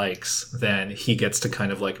he likes, then he gets to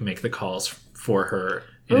kind of, like, make the calls for her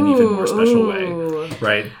in an even more special way,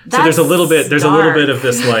 right? So there's a little bit of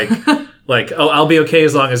this, like, oh, I'll be okay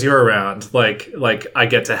as long as you're around. Like I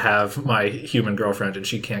get to have my human girlfriend and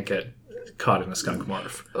she can't get caught in a skunk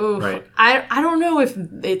morph. Right? I don't know if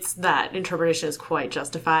it's that interpretation is quite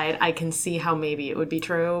justified. I can see how maybe it would be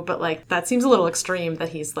true, but like that seems a little extreme that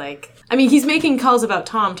he's like, I mean, he's making calls about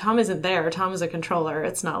Tom. Tom isn't there. Tom is a controller.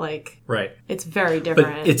 It's not like, right. It's very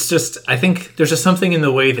different. But it's just, I think there's just something in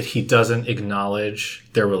the way that he doesn't acknowledge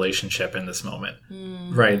their relationship in this moment.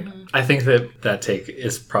 Right. I think that take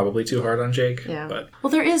is probably too hard on Jake. Yeah. But.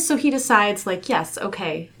 Well, there is, so he decides like, yes,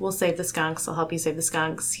 okay, we'll save the skunks. I'll help you save the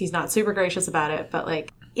skunks. He's not super gracious about it, but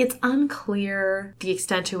like, it's unclear the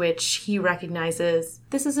extent to which he recognizes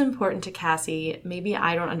this is important to Cassie. Maybe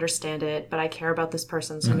I don't understand it, but I care about this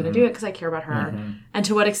person, so I'm going to do it because I care about her. And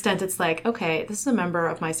to what extent it's like, okay, this is a member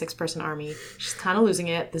of my 6-person army. She's kind of losing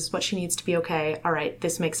it. This is what she needs to be okay. All right,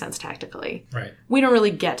 this makes sense tactically. Right. We don't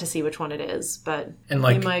really get to see which one it is, but it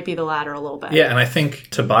might be the latter a little bit. Yeah, and I think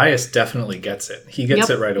Tobias definitely gets it. He gets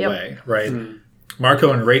it right away, right?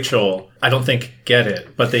 Marco and Rachel, I don't think get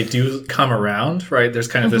it, but they do come around, right? There's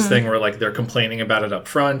kind of this thing where like they're complaining about it up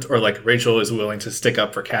front, or like Rachel is willing to stick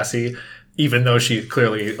up for Cassie, even though she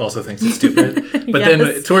clearly also thinks it's stupid. But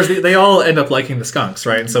then towards they all end up liking the skunks,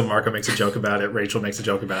 right? And so Marco makes a joke about it. Rachel makes a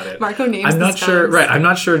joke about it. Marco names I'm not the sure, skunks. right? I'm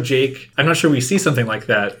not sure we see something like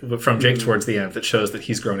that from Jake towards the end that shows that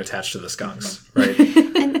he's grown attached to the skunks, right?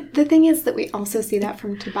 And the thing is that we also see that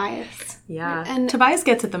from Tobias. Yeah. And Tobias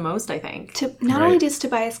gets it the most, I think. Not only does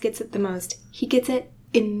Tobias gets it the most, he gets it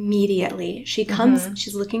immediately. She comes,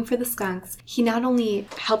 she's looking for the skunks. He not only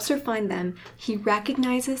helps her find them, he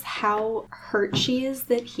recognizes how hurt she is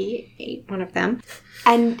that he ate one of them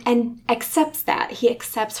and accepts that. He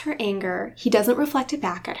accepts her anger. He doesn't reflect it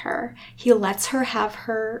back at her. He lets her have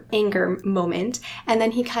her anger moment, and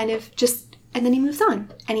then he kind of and then he moves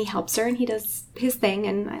on and he helps her and he does his thing,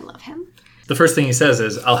 and I love him. The first thing he says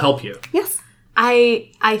is, I'll help you. Yes.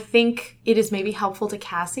 I think it is maybe helpful to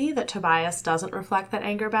Cassie that Tobias doesn't reflect that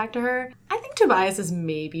anger back to her. I think Tobias is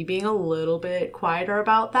maybe being a little bit quieter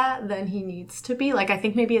about that than he needs to be. Like, I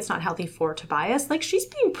think maybe it's not healthy for Tobias. Like, she's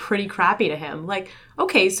being pretty crappy to him. Like,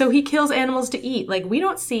 okay, so he kills animals to eat. Like, we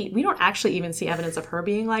don't actually even see evidence of her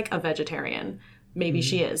being, like, a vegetarian. Maybe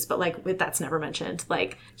she is, but, like, that's never mentioned.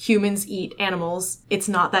 Like, humans eat animals. It's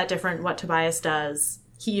not that different what Tobias does.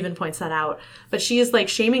 He even points that out. But she is, like,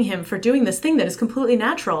 shaming him for doing this thing that is completely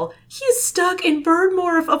natural. He's stuck in bird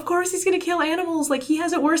morph. Of course he's going to kill animals. Like, he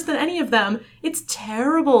has it worse than any of them. It's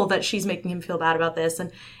terrible that she's making him feel bad about this.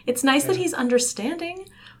 And it's nice that he's understanding.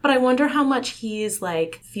 But I wonder how much he's,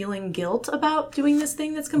 like, feeling guilt about doing this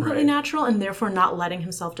thing that's completely natural and therefore not letting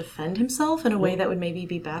himself defend himself in a way that would maybe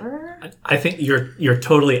be better. I think you're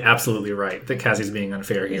totally, absolutely right that Cassie's being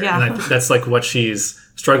unfair here. Yeah. And I think that's, like, what she's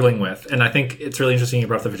struggling with. And I think it's really interesting you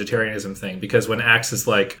brought up the vegetarianism thing, because when Axe is,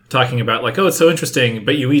 like, talking about, like, oh, it's so interesting,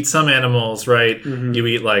 but you eat some animals, right? Mm-hmm. You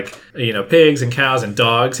eat, like, you know, pigs and cows and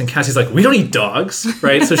dogs. And Cassie's like, we don't eat dogs,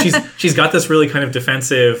 right? So she's got this really kind of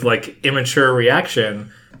defensive, like, immature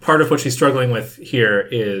reaction. Part of what she's struggling with here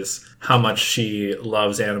is how much she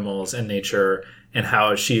loves animals and nature and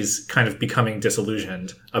how she's kind of becoming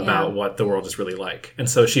disillusioned about what the world is really like. And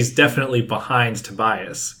so she's definitely behind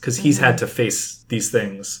Tobias because he's had to face these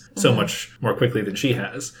things so much more quickly than she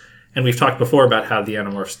has. And we've talked before about how the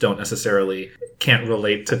Animorphs can't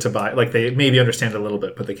relate to Tobias. Like, they maybe understand a little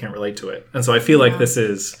bit, but they can't relate to it. And so I feel like this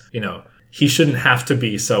is, you know, he shouldn't have to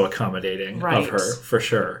be so accommodating of her, for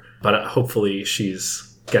sure. But hopefully she's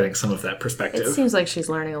getting some of that perspective. It seems like she's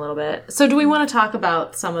learning a little bit. So do we want to talk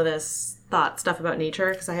about some of this stuff about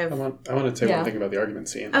nature? Because I want to say one thing about the argument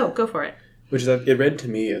scene. Oh, go for it. Which is that it read to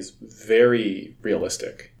me as very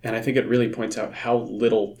realistic. And I think it really points out how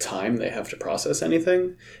little time they have to process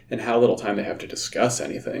anything and how little time they have to discuss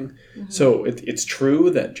anything. Mm-hmm. So it's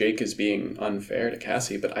true that Jake is being unfair to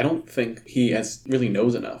Cassie, but I don't think he really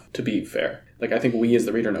knows enough to be fair. Like, I think we as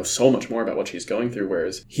the reader know so much more about what she's going through,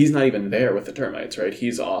 whereas he's not even there with the termites, right?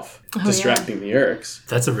 He's off distracting the Urks.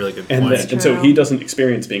 That's a really good point. And so he doesn't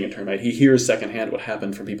experience being a termite. He hears secondhand what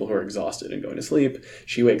happened from people who are exhausted and going to sleep.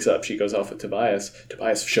 She wakes up. She goes off with Tobias.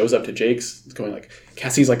 Tobias shows up to Jake's going like,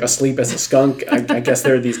 Cassie's like asleep as a skunk. I guess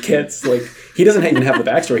there are these kits. Like, he doesn't even have the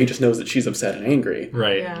backstory. He just knows that she's upset and angry.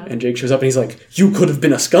 Right. Yeah. And Jake shows up and he's like, you could have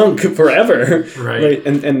been a skunk forever. Right.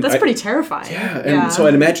 And that's pretty terrifying. Yeah. And so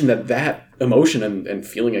I'd imagine that emotion and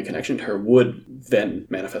feeling a connection to her would then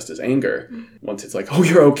manifest as anger once it's like, oh,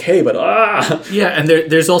 you're okay, but Yeah, and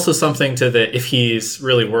there's also something to the, if he's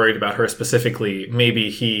really worried about her specifically,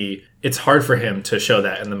 maybe it's hard for him to show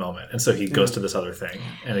that in the moment, and so he goes to this other thing,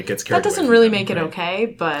 and it gets carried That doesn't away really from him, make it okay,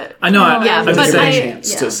 but I know. I'm but just saying,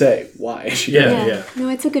 chance to say why she Yeah, did it. yeah. No,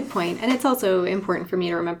 it's a good point. And it's also important for me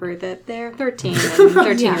to remember that they're 13 and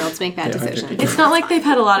 13-year-olds make bad decisions. it's not like they've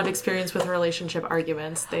had a lot of experience with relationship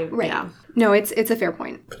arguments. No, it's a fair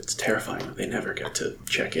point. But it's terrifying that they never get to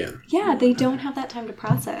check in. Yeah, they don't have that time to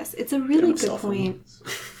process. It's a really good point.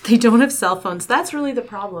 They don't have cell phones. That's really the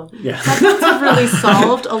problem. Yeah. Cell phones have really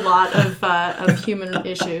solved a lot of human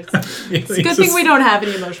issues. It's a good thing we don't have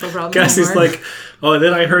any emotional problems Cassie's anymore. like, oh, and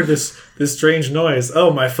then I heard this strange noise.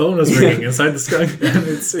 Oh, my phone was ringing inside the skunk. And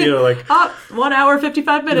it's, like... 1 hour,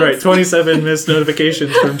 55 minutes. Right, 27 missed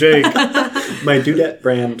notifications from Jake. My Dudette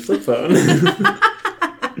brand flip phone.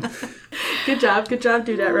 Good job,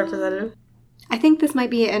 Dudette representative. I think this might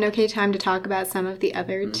be an okay time to talk about some of the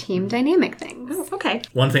other team dynamic things. Oh, okay.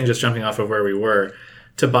 One thing, just jumping off of where we were,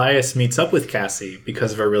 Tobias meets up with Cassie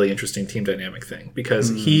because of a really interesting team dynamic thing. Because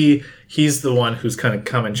he's the one who's kind of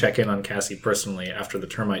come and check in on Cassie personally after the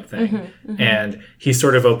termite thing. And he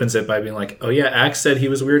sort of opens it by being like, oh yeah, Axe said he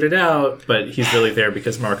was weirded out, but he's really there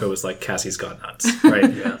because Marco was like, Cassie's gone nuts, right?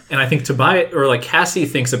 And I think Cassie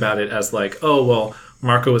thinks about it as like, oh, well,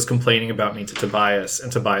 Marco was complaining about me to Tobias,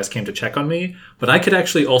 and Tobias came to check on me. But I could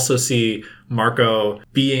actually also see Marco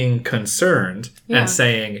being concerned and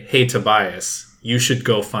saying, hey, Tobias, you should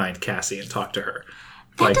go find Cassie and talk to her.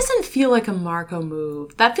 That doesn't feel like a Marco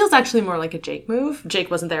move. That feels actually more like a Jake move. Jake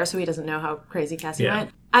wasn't there, so he doesn't know how crazy Cassie went.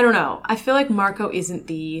 I don't know. I feel like Marco isn't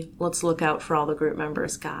the let's look out for all the group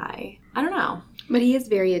members guy. I don't know. But he is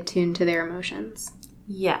very attuned to their emotions.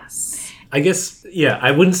 Yes. I guess,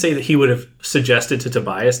 I wouldn't say that he would have suggested to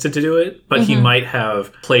Tobias to do it, but he might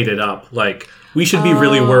have played it up like, we should be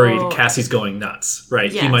really worried Cassie's going nuts,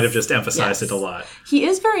 right? Yes. He might have just emphasized it a lot. He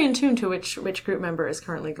is very in tune to which group member is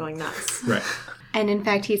currently going nuts. Right. And in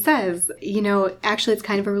fact, he says, actually it's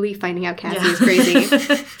kind of a relief finding out Cassie is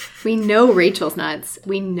crazy. We know Rachel's nuts.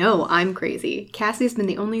 We know I'm crazy. Cassie's been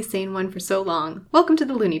the only sane one for so long. Welcome to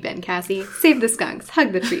the loony bin, Cassie. Save the skunks.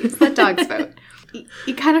 Hug the trees. Let dogs vote.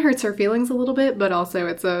 it kind of hurts her feelings a little bit, but also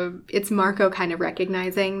it's Marco kind of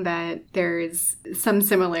recognizing that there's some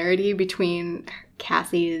similarity between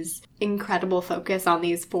Cassie's incredible focus on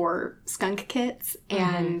these 4 skunk kits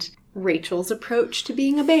and Rachel's approach to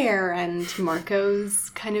being a bear and Marco's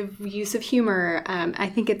kind of use of humor. I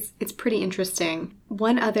think it's pretty interesting.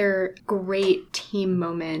 One other great team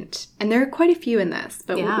moment, and there are quite a few in this,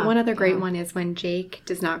 but one other great one is when Jake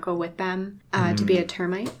does not go with them to be a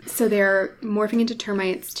termite. So they're morphing into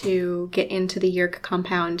termites to get into the Yerk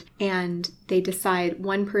compound, and they decide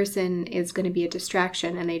one person is going to be a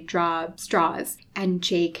distraction, and they draw straws, and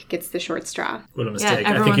Jake gets the short straw. What a mistake.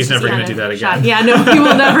 I think he's never going to do that again. Yeah, no, he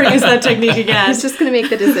will never use that technique again. He's just going to make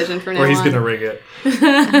the decision for now on. Or he's going to rig it.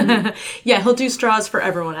 Yeah, he'll do straws for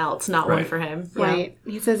everyone else, not one for him. Right.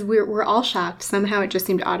 He says, we're all shocked. Somehow it just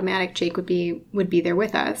seemed automatic Jake would be there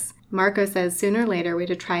with us. Marco says, sooner or later we had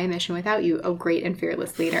to try a mission without you, oh great and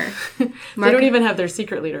fearless leader. They don't even have their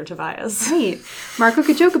secret leader, Tobias. Right. Marco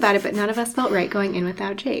could joke about it, but none of us felt right going in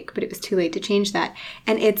without Jake. But it was too late to change that.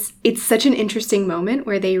 And it's such an interesting moment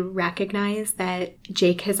where they recognize that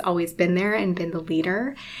Jake has always been there and been the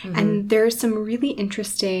leader. And there's some really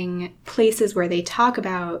interesting places where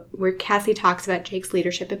where Cassie talks about Jake's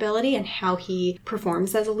leadership ability and how he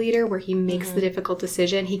performs as a leader, where he makes the difficult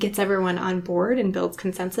decision. He gets everyone on board and builds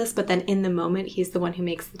consensus, but then in the moment, he's the one who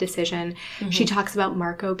makes the decision. She talks about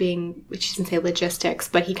Marco being, she doesn't say logistics,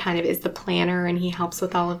 but he kind of is the planner and he helps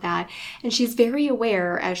with all of that. And she's very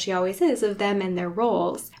aware, as she always is, of them and their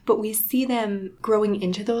roles. But we see them growing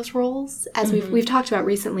into those roles, as we've talked about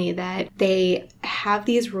recently, that they have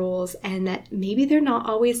these roles and that maybe they're not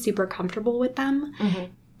always super comfortable with them.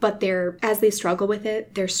 But as they struggle with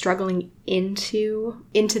it, they're struggling into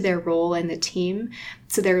their role in the team.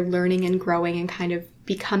 So they're learning and growing and kind of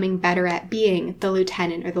becoming better at being the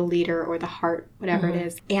lieutenant or the leader or the heart, whatever it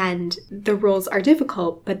is. And the roles are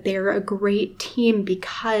difficult, but they're a great team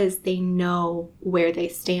because they know where they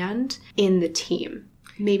stand in the team.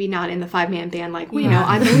 Maybe not in the 5-man band like,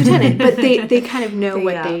 I'm the lieutenant, but they kind of know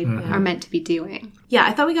what they are meant to be doing. Yeah,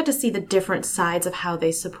 I thought we got to see the different sides of how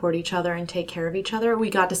they support each other and take care of each other. We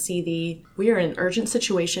got to see we are in an urgent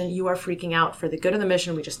situation. You are freaking out for the good of the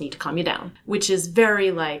mission. We just need to calm you down, which is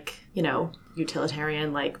very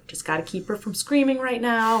utilitarian, just got to keep her from screaming right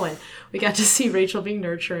now. And we got to see Rachel being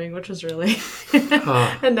nurturing, which was really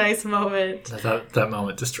a nice moment. That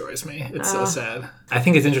moment destroys me. It's so sad. I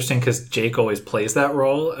think it's interesting because Jake always plays that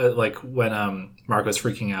role. When Marco's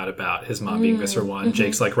freaking out about his mom being Mr. One,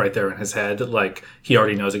 Jake's right there in his head. He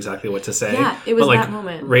already knows exactly what to say. Yeah, it was that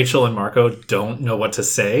moment. Rachel and Marco don't know what to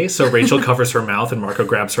say. So Rachel covers her mouth and Marco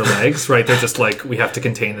grabs her legs, right? They're just we have to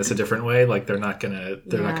contain this a different way. They're not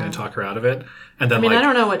gonna talk her out of it. And then I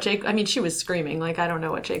don't know what Jake, she was screaming. I don't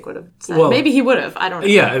know what Jake would have said. Well, maybe he would have. I don't know.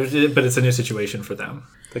 Yeah, but it's a new situation for them.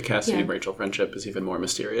 The Cassie and Rachel friendship is even more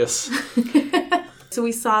mysterious. So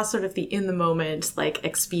we saw sort of the in-the-moment,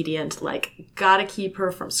 expedient, gotta keep her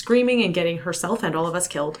from screaming and getting herself and all of us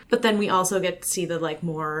killed. But then we also get to see the,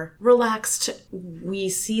 more relaxed, we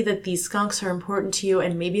see that these skunks are important to you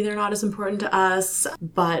and maybe they're not as important to us,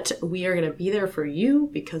 but we are gonna be there for you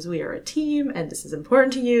because we are a team and this is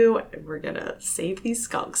important to you. And we're gonna save these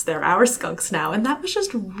skunks. They're our skunks now. And that was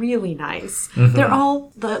just really nice. They're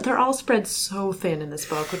all spread so thin in this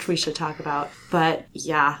book, which we should talk about. But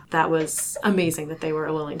yeah, that was amazing that they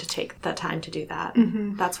were willing to take that time to do that.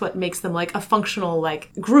 That's what makes them a functional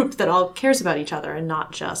group that all cares about each other and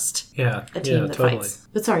not just a team that fights.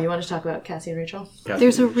 But sorry, you want to talk about Cassie and Rachel?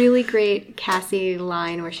 There's a really great Cassie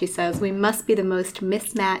line where she says, "We must be the most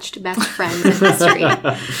mismatched best friends in history."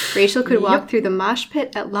 Rachel could walk through the mosh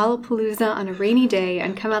pit at Lollapalooza on a rainy day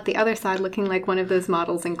and come out the other side looking like one of those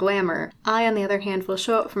models in Glamour. I, on the other hand, will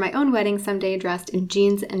show up for my own wedding someday dressed in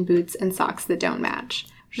jeans and boots and socks that don't match.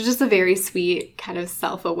 Which is just a very sweet, kind of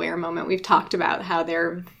self-aware moment. We've talked about how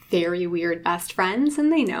they're very weird best friends, and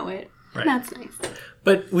they know it. Right. That's nice.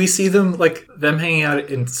 But we see them, them hanging out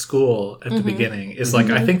in school at the beginning is,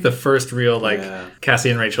 I think the first real, Cassie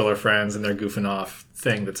and Rachel are friends and they're goofing off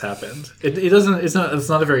thing that's happened. It's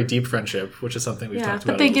not a very deep friendship, which is something we've talked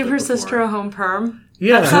about. But they give her sister a home perm.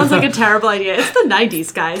 Yeah. That sounds like a terrible idea. It's the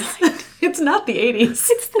 90s, guys. It's not the 80s.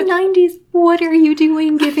 It's the 90s. What are you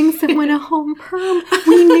doing giving someone a home perm?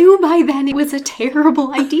 We knew by then it was a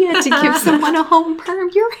terrible idea to give someone a home perm.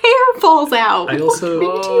 Your hair falls out. I also...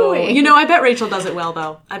 What are you doing? I bet Rachel does it well,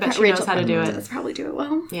 though. I bet she knows how to do it. Does probably do it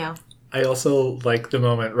well. Yeah. I also like the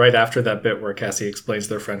moment right after that bit where Cassie explains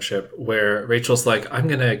their friendship, where Rachel's like, "I'm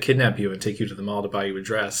going to kidnap you and take you to the mall to buy you a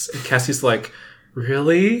dress." And Cassie's like,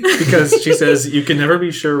 really? Because she says, you can never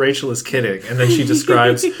be sure Rachel is kidding. And then she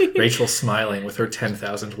describes Rachel smiling with her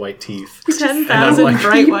 10,000 white teeth. 10,000 like,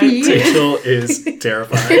 bright white teeth. Rachel is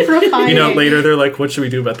terrified. Terrifying. You know, later they're like, what should we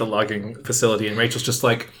do about the logging facility? And Rachel's just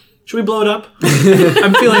like, should we blow it up?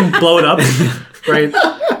 I'm feeling blow it up. Right?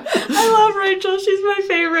 I love Rachel. She's my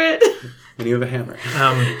favorite. And you have a hammer.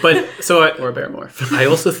 Or a bear morph. I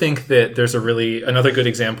also think that there's another good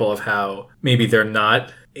example of how maybe they're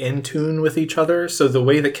not in tune with each other. So the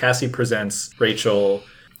way that Cassie presents Rachel,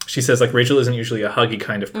 she says like Rachel isn't usually a huggy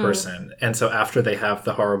kind of person. And so after they have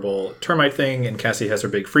the horrible termite thing and Cassie has her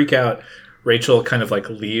big freak out, Rachel kind of like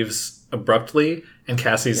leaves abruptly. And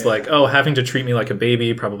Cassie's like, oh, having to treat me like a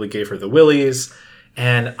baby probably gave her the willies.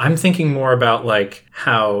 And I'm thinking more about like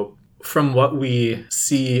how from what we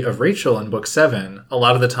see of Rachel in book 7, a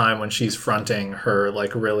lot of the time when she's fronting her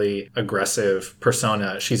like really aggressive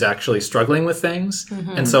persona, she's actually struggling with things.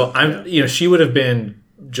 And so she would have been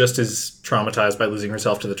just as traumatized by losing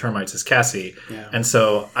herself to the termites as Cassie. Yeah. And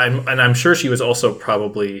so I'm sure she was also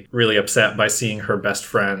probably really upset by seeing her best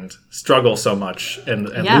friend struggle so much and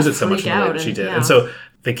lose it so much in the way that she did. And so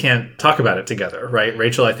they can't talk about it together, right?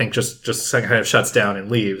 Rachel, I think, just kind of shuts down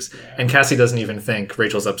and leaves. Yeah. And Cassie doesn't even think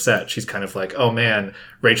Rachel's upset. She's kind of like, oh man,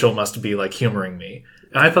 Rachel must be like humoring me.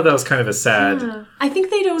 And I thought that was kind of a sad I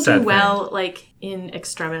think they don't do well, thing. like, in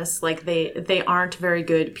extremis. Like, they aren't very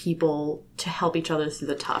good people to help each other through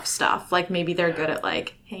the tough stuff. Like, maybe they're good at,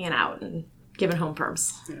 like, hanging out and giving home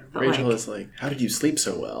perms. Yeah. Rachel is like, how did you sleep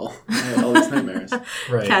so well? I had all these nightmares.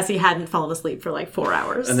 Right. Cassie hadn't fallen asleep for like 4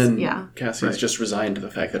 hours. And then Cassie's just resigned to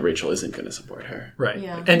the fact that Rachel isn't going to support her. Right.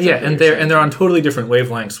 Yeah. And they're on totally different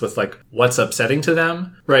wavelengths with like what's upsetting to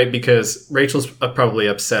them, right? Because Rachel's probably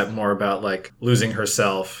upset more about like losing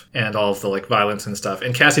herself and all of the like violence and stuff.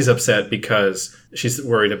 And Cassie's upset because she's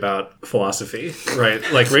worried about philosophy, right?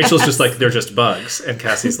 Like Rachel's just like, they're just bugs. And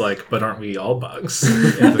Cassie's like, but aren't we all bugs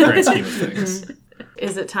in the grand scheme of things?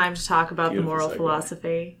 Is it time to talk about the moral segue.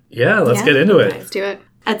 philosophy? Yeah, let's get into it. Let's do it.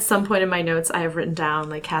 At some point in my notes, I have written down,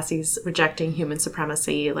 like, Cassie's rejecting human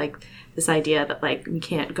supremacy, like, this idea that, like, we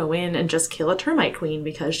can't go in and just kill a termite queen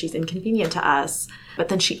because she's inconvenient to us. But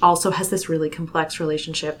then she also has this really complex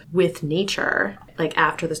relationship with nature. Like,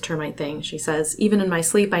 after this termite thing, she says, even in my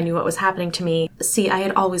sleep, I knew what was happening to me. See, I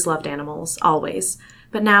had always loved animals, always.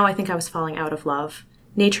 But now I think I was falling out of love.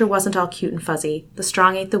 Nature wasn't all cute and fuzzy. The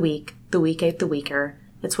strong ate the weak ate the weaker.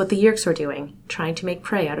 It's what the Yeerks were doing, trying to make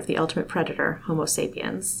prey out of the ultimate predator, Homo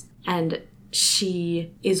sapiens. And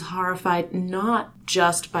she is horrified not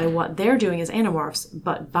just by what they're doing as Animorphs,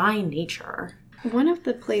 but by nature. One of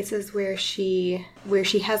the places where she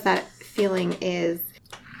has that feeling is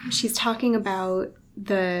she's talking about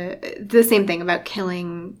the same thing about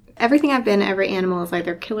killing. Everything I've been, every animal is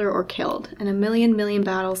either killer or killed. In a million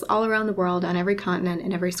battles all around the world, on every continent,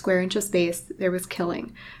 in every square inch of space, there was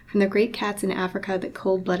killing. From the great cats in Africa that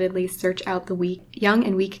cold-bloodedly search out the young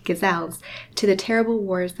and weak gazelles, to the terrible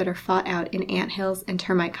wars that are fought out in anthills and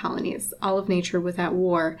termite colonies. All of nature was at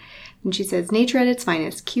war. And she says, nature at its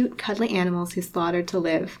finest, cute, cuddly animals who slaughtered to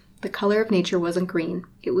live. The color of nature wasn't green.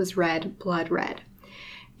 It was red, blood red.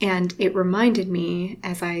 And it reminded me,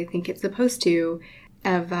 as I think it's supposed to,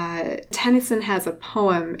 of Tennyson has a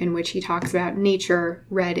poem in which he talks about nature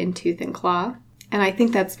red in tooth and claw. And I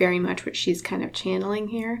think that's very much what she's kind of channeling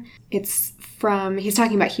here. He's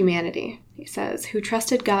talking about humanity. He says, who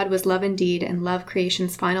trusted God was love indeed and love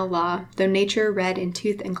creation's final law, though nature red in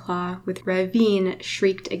tooth and claw with ravine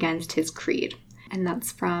shrieked against his creed. And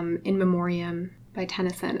that's from In Memoriam by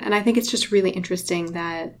Tennyson. And I think it's just really interesting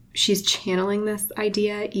that she's channeling this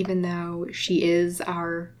idea, even though she is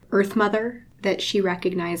our Earth Mother, that she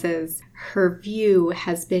recognizes her view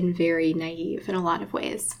has been very naive in a lot of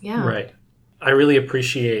ways. Yeah. Right. I really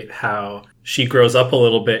appreciate how she grows up a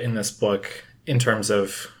little bit in this book in terms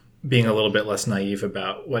of being a little bit less naive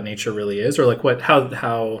about what nature really is, or like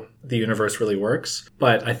how the universe really works.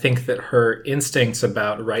 But I think that her instincts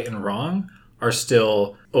about right and wrong are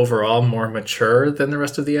still overall more mature than the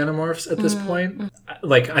rest of the Animorphs at this point.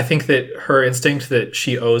 Like, I think that her instinct that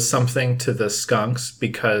she owes something to the skunks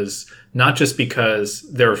because, not just because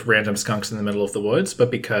there's random skunks in the middle of the woods,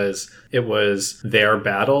 but because it was their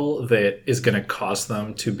battle that is going to cause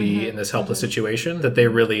them to be in this helpless situation, that they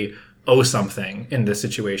really owe something in this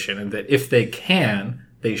situation, and that if they can,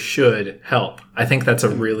 they should help. I think that's a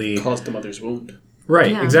really... Caused the mother's wound.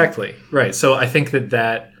 Right, Yeah. exactly. Right. So I think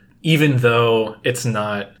that even though it's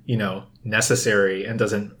not, necessary and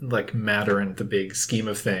doesn't like matter in the big scheme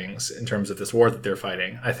of things in terms of this war that they're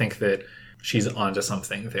fighting, I think that she's onto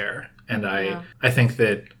something there. And I think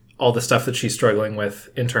that all the stuff that she's struggling with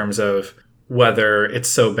in terms of whether it's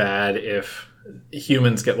so bad if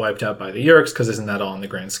humans get wiped out by the Yeerks, because isn't that all in the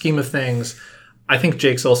grand scheme of things? I think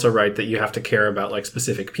Jake's also right that you have to care about like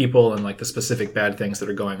specific people and like the specific bad things that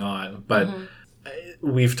are going on. But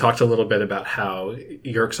we've talked a little bit about how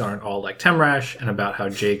Yeerks aren't all like Temrash, and about how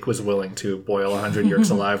Jake was willing to boil 100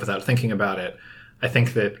 Yeerks alive without thinking about it. I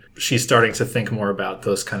think that she's starting to think more about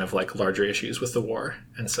those kind of like larger issues with the war.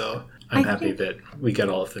 And so I'm happy that we get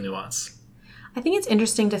all of the nuance. I think it's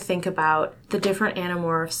interesting to think about the different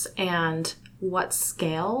Animorphs and what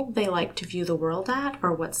scale they like to view the world at,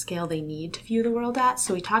 or what scale they need to view the world at.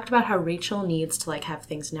 So we talked about how Rachel needs to like have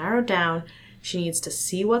things narrowed down. She needs to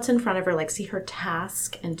see what's in front of her, like see her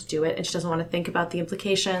task and do it. And she doesn't want to think about the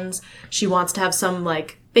implications. She wants to have some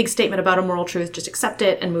like big statement about a moral truth, just accept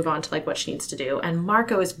it and move on to like what she needs to do. And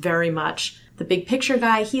Marco is very much the big picture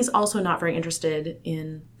guy. He's also not very interested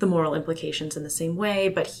in the moral implications in the same way,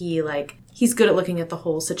 but he's good at looking at the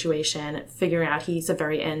whole situation, figuring out he's a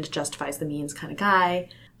very end justifies the means kind of guy.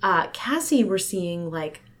 Cassie, we're seeing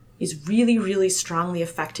like is really, really strongly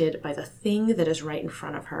affected by the thing that is right in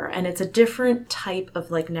front of her. And it's a different type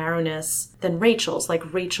of like narrowness than Rachel's.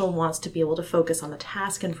 Like Rachel wants to be able to focus on the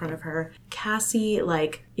task in front of her. Cassie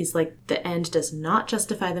like is like the end does not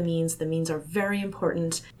justify the means. The means are very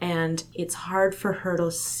important. And it's hard for her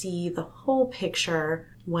to see the whole picture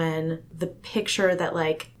when the picture that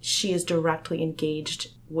like she is directly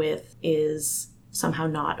engaged with is somehow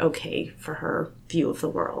not okay for her view of the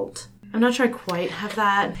world. I'm not sure I quite have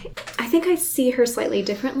that. I think I see her slightly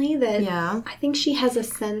differently. Yeah. I think she has a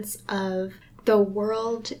sense of the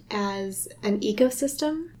world as an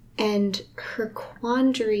ecosystem, and her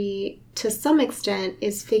quandary to some extent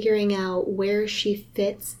is figuring out where she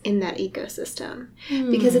fits in that ecosystem.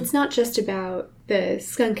 Because it's not just about the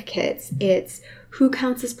skunk kits, it's who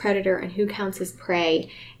counts as predator and who counts as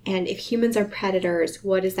prey. And if humans are predators,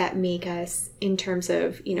 what does that make us in terms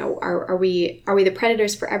of, you know, are we the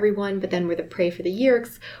predators for everyone, but then we're the prey for the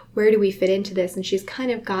Yeerks? Where do we fit into this? And she's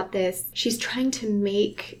kind of got this, she's trying to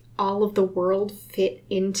make all of the world fit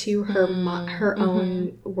into her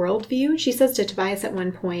own worldview. She says to Tobias at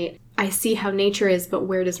one point, I see how nature is, but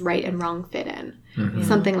where does right and wrong fit in?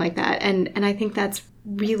 Something like that. And I think that's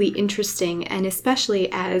really interesting. And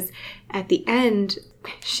especially as at the end,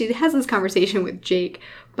 she has this conversation with Jake,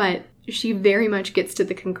 but she very much gets to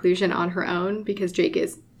the conclusion on her own because Jake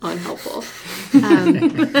is unhelpful.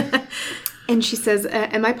 And she says,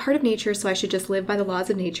 am I part of nature, so I should just live by the laws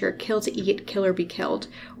of nature, kill to eat, kill or be killed?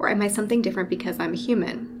 Or am I something different because I'm a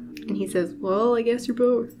human? And he says, well, I guess you're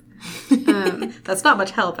both. That's not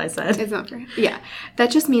much help, I said. It's not fair. Yeah.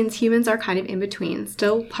 That just means humans are kind of in between,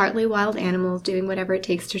 still partly wild animals doing whatever it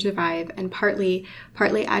takes to survive, and partly,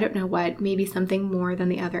 I don't know what, maybe something more than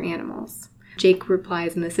the other animals. Jake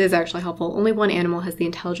replies, and this is actually helpful, only one animal has the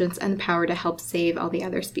intelligence and the power to help save all the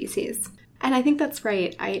other species. And I think that's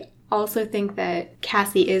right. I also think that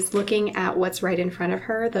Cassie is looking at what's right in front of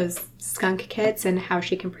her, those skunk kits, and how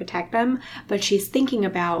she can protect them, but she's thinking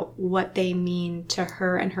about what they mean to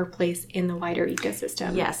her and her place in the wider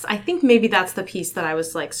ecosystem. Yes, I think maybe that's the piece that I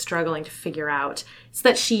was like struggling to figure out. It's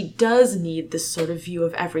that she does need this sort of view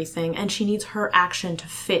of everything, and she needs her action to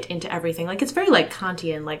fit into everything. Like, it's very like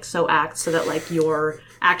Kantian, like, so act so that like your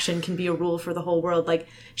action can be a rule for the whole world. Like,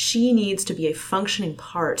 she needs to be a functioning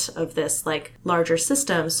part of this like larger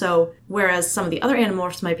system. So whereas some of the other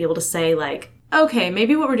Animorphs might be able to say like, okay,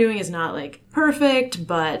 maybe what we're doing is not like perfect,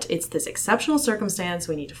 but it's this exceptional circumstance.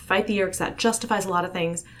 We need to fight the Yeerks. That justifies a lot of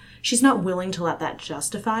things. She's not willing to let that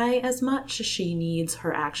justify as much. She needs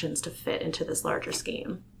her actions to fit into this larger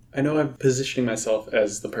scheme. I know I'm positioning myself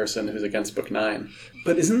as the person who's against Book 9,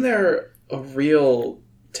 but isn't there a real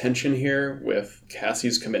tension here with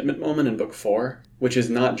Cassie's commitment moment in Book 4? Which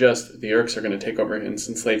is not just the Yeerks are going to take over and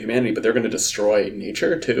enslave humanity, but they're going to destroy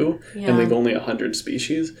nature too, and leave only 100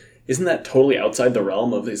 species. Isn't that totally outside the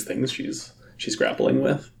realm of these things she's grappling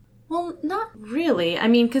with? Well, not really. I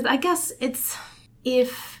mean, because I guess it's,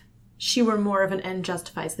 if she were more of an end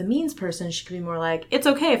justifies the means person, she could be more like, it's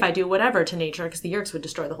okay if I do whatever to nature, because the Yeerks would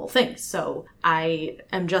destroy the whole thing. So I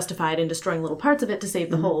am justified in destroying little parts of it to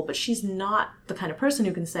save the whole. But she's not the kind of person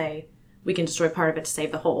who can say, we can destroy part of it to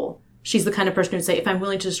save the whole. She's the kind of person who'd say, if I'm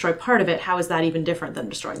willing to destroy part of it, how is that even different than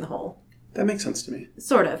destroying the whole? That makes sense to me.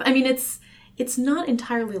 Sort of. I mean, it's not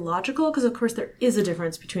entirely logical, because of course there is a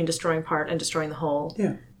difference between destroying part and destroying the whole.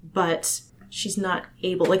 Yeah. But she's not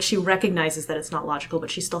able, like, she recognizes that it's not logical, but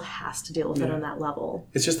she still has to deal with it on that level.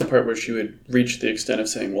 It's just the part where she would reach the extent of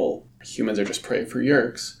saying, well, humans are just prey for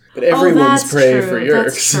Yeerks. But everyone's prey for Yeerks.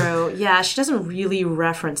 That's true. Yeah, she doesn't really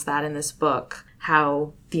reference that in this book,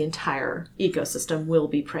 how the entire ecosystem will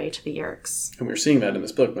be prey to the Yeerks. And we're seeing that in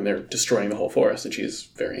this book when they're destroying the whole forest, and she's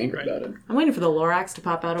very angry about it. I'm waiting for the Lorax to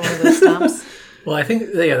pop out of one of those stumps. Well, I think,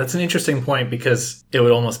 yeah, that's an interesting point because it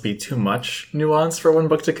would almost be too much nuance for one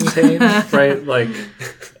book to contain, right? Like,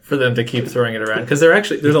 for them to keep throwing it around. Because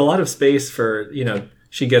there's a lot of space for,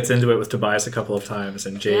 she gets into it with Tobias a couple of times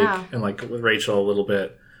and Jake and, like, with Rachel a little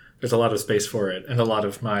bit. There's a lot of space for it. And a lot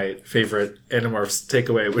of my favorite Animorphs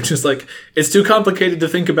takeaway, which is like, it's too complicated to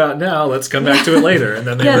think about now. Let's come back to it later. And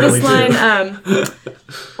then they really this line,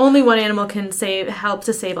 only one animal can help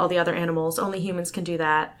to save all the other animals. Only humans can do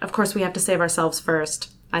that. Of course, we have to save ourselves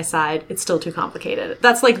first. I sighed. It's still too complicated.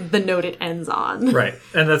 That's like the note it ends on. Right.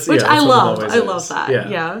 And that's which I loved. I love that.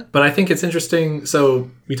 Yeah. But I think it's interesting.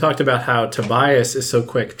 So we talked about how Tobias is so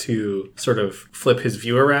quick to sort of flip his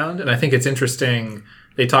view around. And I think it's interesting.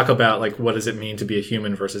 They talk about, like, what does it mean to be a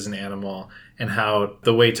human versus an animal, and how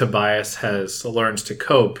the way Tobias has learned to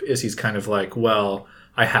cope is he's kind of like, well,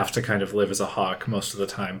 I have to kind of live as a hawk most of the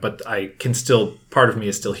time, but I can still, part of me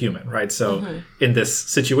is still human, right? So in this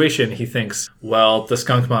situation, he thinks, well, the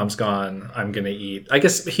skunk mom's gone, I'm going to eat. I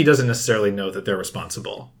guess he doesn't necessarily know that they're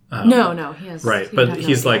responsible. No, he has. Right, but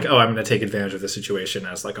he's like, oh, I'm going to take advantage of the situation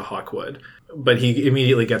as like a hawk would. But he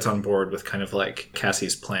immediately gets on board with kind of like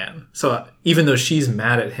Cassie's plan. So even though she's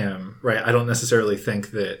mad at him, right, I don't necessarily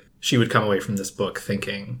think that she would come away from this book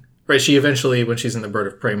thinking... Right, she eventually, when she's in the Bird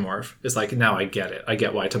of Prey morph, is like, now I get it. I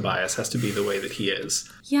get why Tobias has to be the way that he is.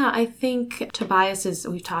 Yeah, I think Tobias is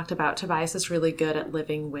really good at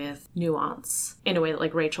living with nuance in a way that,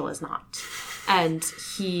 like, Rachel is not. And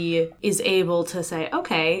he is able to say,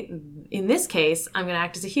 okay, in this case, I'm going to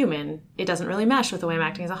act as a human. It doesn't really mesh with the way I'm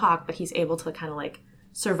acting as a hawk, but he's able to kind of, like,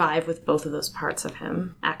 survive with both of those parts of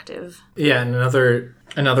him active. Yeah, and another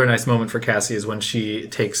nice moment for Cassie is when she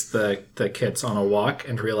takes the kits on a walk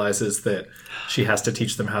and realizes that she has to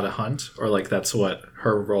teach them how to hunt, or like that's what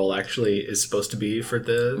her role actually is supposed to be for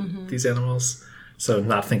these animals. So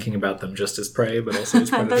not thinking about them just as prey, but also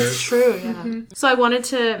as predators. That's true, yeah. So I wanted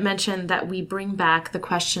to mention that we bring back the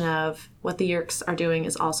question of what the Yeerks are doing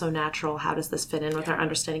is also natural. How does this fit in with our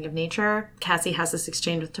understanding of nature? Cassie has this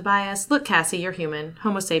exchange with Tobias. Look, Cassie, you're human.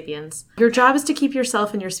 Homo sapiens. Your job is to keep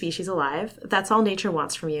yourself and your species alive. That's all nature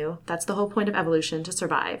wants from you. That's the whole point of evolution, to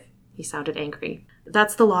survive. He sounded angry.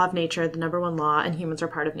 That's the law of nature, the number one law, and humans are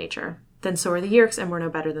part of nature. Then so are the Yeerks, and we're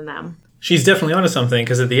no better than them. She's definitely onto something,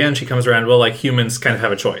 because at the end she comes around, well, like, humans kind of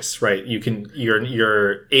have a choice, right?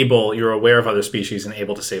 You're aware of other species and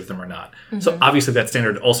able to save them or not. So obviously that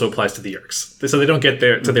standard also applies to the Yeerks. So they don't get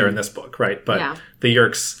there in this book, right? But the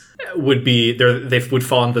Yeerks they would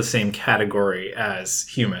fall into the same category as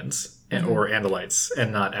humans or Andalites,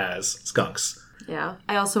 and not as skunks. Yeah.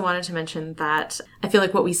 I also wanted to mention that I feel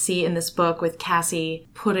like what we see in this book with Cassie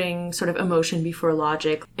putting sort of emotion before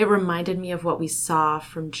logic, it reminded me of what we saw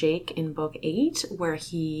from Jake in book 8, where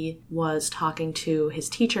he was talking to his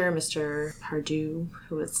teacher, Mr. Pardue,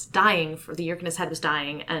 who was dying, the Yeerk in his head was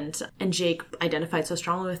dying, and Jake identified so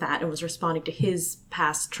strongly with that and was responding to his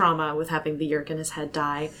past trauma with having the Yeerk in his head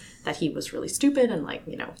die, that he was really stupid and, like,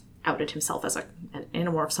 outed himself as an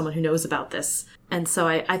Animorph, someone who knows about this. And so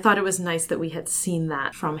I thought it was nice that we had seen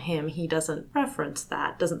that from him. He doesn't reference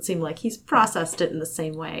that. Doesn't seem like he's processed it in the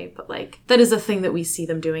same way. But, like, that is a thing that we see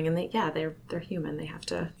them doing. And they're human. They have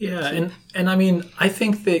to and I mean, I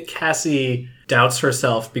think that Cassie doubts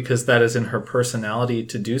herself because that is in her personality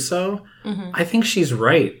to do so. I think she's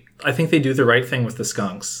right. I think they do the right thing with the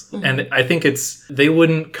skunks. And I think they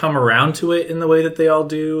wouldn't come around to it in the way that they all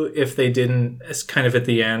do if they didn't, kind of at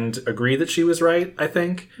the end, agree that she was right, I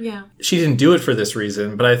think. Yeah. She didn't do it for this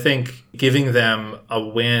reason, but I think giving them a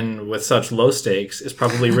win with such low stakes is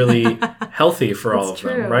probably really healthy for all of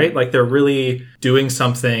them, right? Like, they're really doing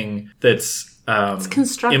something that's it's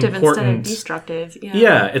constructive important. Instead of destructive.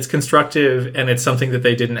 Yeah, it's constructive, and it's something that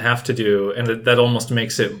they didn't have to do, and that almost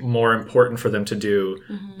makes it more important for them to do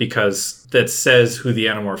because that says who the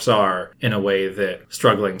Animorphs are in a way that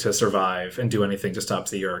struggling to survive and do anything to stop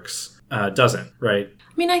the Yeerks doesn't, right?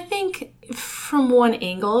 I mean, I think from one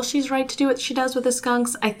angle, she's right to do what she does with the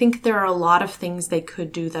skunks. I think there are a lot of things they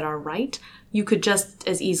could do that are right. You could just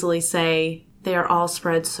as easily say, they are all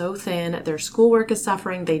spread so thin. Their schoolwork is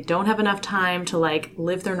suffering. They don't have enough time to, like,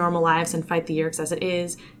 live their normal lives and fight the Yeerks as it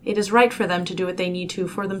is. It is right for them to do what they need to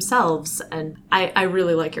for themselves. And I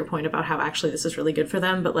really like your point about how actually this is really good for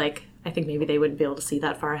them. But, like, I think maybe they wouldn't be able to see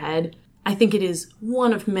that far ahead. I think it is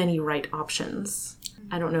one of many right options.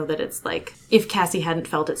 I don't know that it's, like, if Cassie hadn't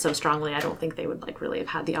felt it so strongly, I don't think they would, like, really have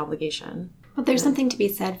had the obligation. Well, there's something to be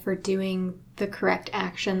said for doing the correct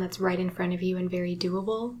action that's right in front of you and very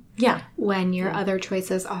doable. Yeah. When your other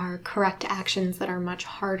choices are correct actions that are much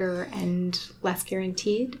harder and less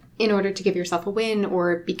guaranteed in order to give yourself a win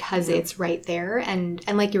or because it's right there. And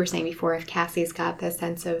like you were saying before, if Cassie's got this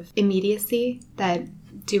sense of immediacy, that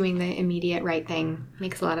doing the immediate right thing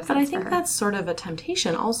makes a lot of sense But I for think her. that's sort of a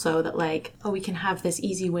temptation also, that like, oh, we can have this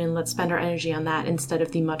easy win, let's spend our energy on that instead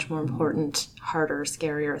of the much more important, harder,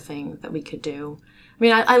 scarier thing that we could do. I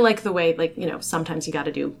mean, I like the way, like, you know, sometimes you got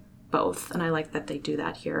to do both, and I like that they do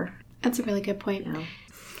that here. That's a really good point. Yeah.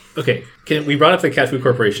 Okay, we brought up the Cat Food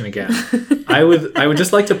Corporation again. I would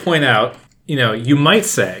just like to point out, you know, you might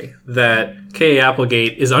say that K.A.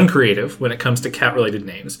 Applegate is uncreative when it comes to cat-related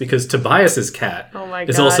names because Tobias's cat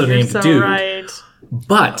is also named Dude. Right.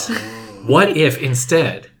 But what if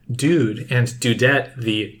instead Dude and Dudette,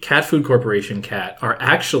 the Cat Food Corporation cat, are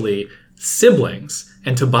actually siblings,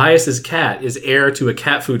 and Tobias's cat is heir to a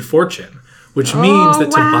cat food fortune, which means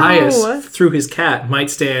that Tobias, through his cat, might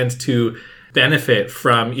stand to benefit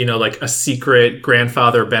from, you know, like a secret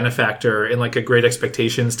grandfather benefactor in like a Great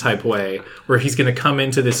Expectations type way, where he's going to come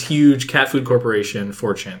into this huge cat food corporation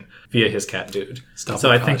fortune via his cat Dude.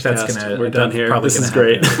 So I think that's going to... We're done here. Probably This is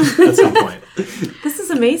gonna great. happen at some point. This is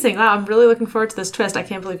amazing. Wow, I'm really looking forward to this twist. I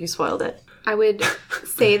can't believe you spoiled it. I would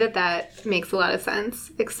say that makes a lot of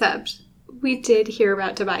sense, except we did hear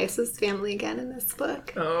about Tobias's family again in this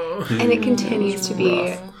book. Oh. And it continues to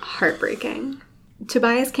be heartbreaking.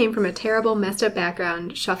 Tobias came from a terrible, messed up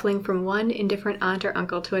background, shuffling from one indifferent aunt or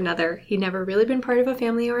uncle to another. He'd never really been part of a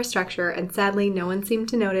family or a structure, and sadly, no one seemed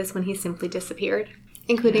to notice when he simply disappeared,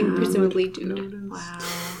 including presumably Dude. Wow.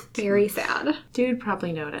 Very sad. Dude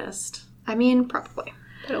probably noticed. I mean, probably.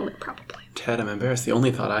 But only probably. Ted, I'm embarrassed. The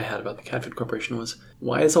only thought I had about the Cat Food Corporation was,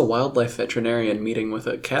 why is a wildlife veterinarian meeting with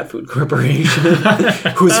a cat food corporation?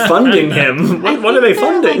 Who's funding him? What are they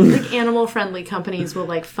funding? Like animal-friendly companies will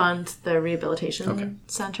like fund the rehabilitation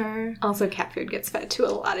center. Also, cat food gets fed to a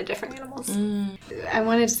lot of different animals. I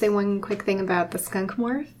wanted to say one quick thing about the skunk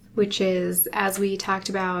morph, which is, as we talked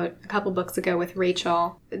about a couple books ago with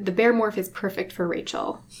Rachel, the bear morph is perfect for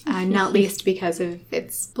Rachel, not least because of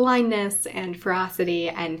its blindness and ferocity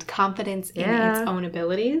and confidence in its own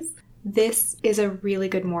abilities. This is a really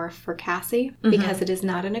good morph for Cassie because it is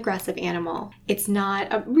not an aggressive animal. It's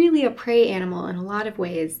not really a prey animal in a lot of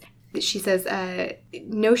ways. She says,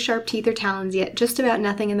 no sharp teeth or talons yet. Just about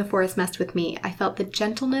nothing in the forest messed with me. I felt the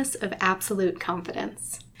gentleness of absolute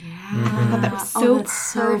confidence. I thought that was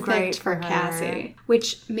so great perfect for her. Cassie,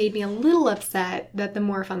 which made me a little upset that the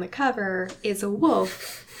morph on the cover is a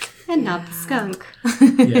wolf and not the skunk.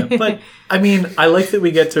 Yeah, but I mean, I like that we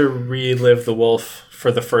get to relive the wolf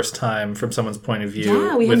for the first time from someone's point of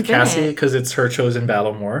view we with haven't been Cassie, it. because it's her chosen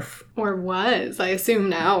battle morph. Or was. I assume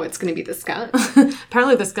now it's going to be the skunk.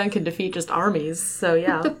 Apparently the skunk can defeat just armies, so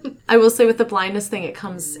yeah. I will say with the blindness thing, it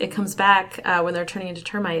comes back when they're turning into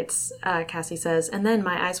termites, Cassie says, and then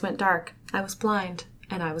my eyes went dark. I was blind,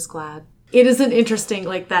 and I was glad. It is an interesting,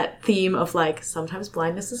 like, that theme of, like, sometimes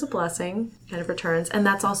blindness is a blessing kind of returns, and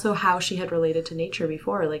that's also how she had related to nature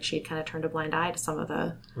before. Like, she had kind of turned a blind eye to some of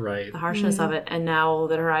the harshness of it, and now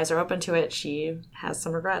that her eyes are open to it, she has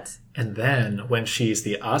some regrets. And then when she's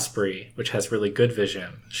the osprey, which has really good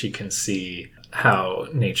vision, she can see how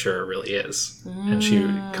nature really is. And she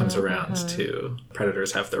comes around to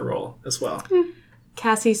predators have their role as well.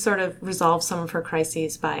 Cassie sort of resolves some of her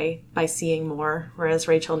crises by seeing more, whereas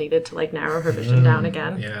Rachel needed to, like, narrow her vision down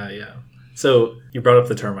again. Yeah. So you brought up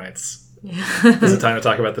the termites. Is it time to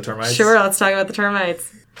talk about the termites? Sure, let's talk about the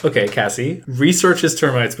termites. Okay, Cassie researches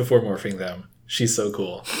termites before morphing them. She's so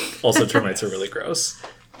cool. Also, termites are really gross.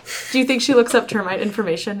 Do you think she looks up termite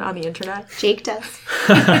information on the internet? Jake does.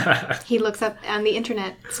 He looks up on the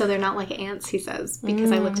internet, so they're not like ants, he says,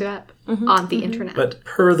 because I looked it up on the internet. But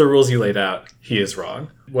per the rules you laid out, he is wrong.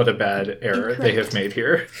 What a bad error they have made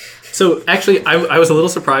here. So actually, I was a little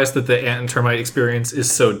surprised that the ant and termite experience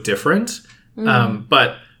is so different.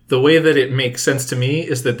 But the way that it makes sense to me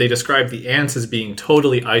is that they describe the ants as being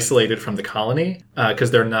totally isolated from the colony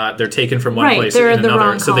because they're taken from one place they're in in the another,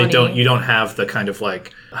 wrong so colony. you don't have the kind of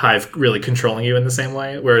like hive really controlling you in the same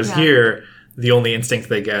way. Whereas here, the only instinct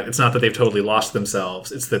they get, it's not that they've totally lost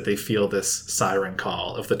themselves, it's that they feel this siren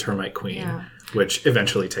call of the termite queen. Yeah. which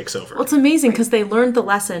eventually takes over. Well, it's amazing because they learned the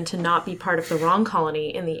lesson to not be part of the wrong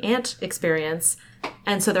colony in the ant experience.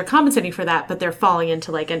 And so they're compensating for that, but they're falling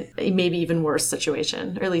into like a maybe even worse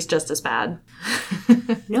situation, or at least just as bad.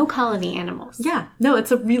 No colony animals. Yeah. No,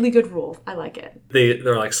 it's a really good rule. I like it.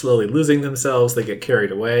 They're like slowly losing themselves. They get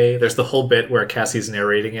carried away. There's the whole bit where Cassie's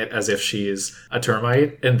narrating it as if she's a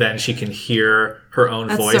termite, and then she can hear her own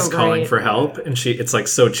voice so calling great. for help. And it's like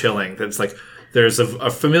so chilling that it's like there's a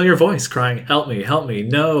familiar voice crying, help me,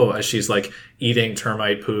 no, as she's like eating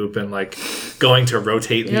termite poop and like going to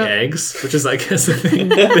rotate the eggs, which is, I guess, the thing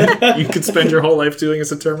that you could spend your whole life doing as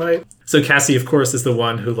a termite. So Cassie, of course, is the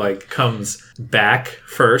one who like comes back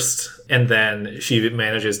first, and then she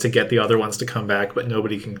manages to get the other ones to come back, but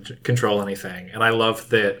nobody can control anything. And I love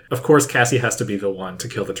that, of course, Cassie has to be the one to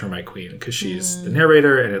kill the termite queen because she's the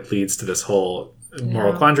narrator, and it leads to this whole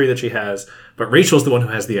moral quandary that she has. But Rachel's the one who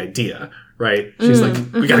has the idea, right? She's like,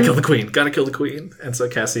 we gotta kill the queen. And so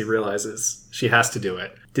Cassie realizes she has to do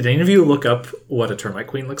it. Did any of you look up what a termite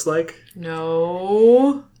queen looks like?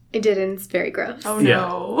 No. I didn't. It's very gross. Oh,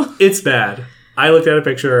 no. Yeah. It's bad. I looked at a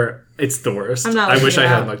picture. It's the worst. I'm not I looking wish it I up.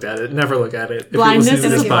 hadn't looked at it. Never look at it. If Blindness you're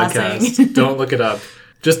listening to is this a podcast, blessing. don't look it up.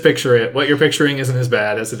 Just picture it. What you're picturing isn't as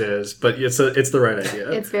bad as it is, but it's the right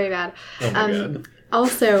idea. It's very bad. Oh my God.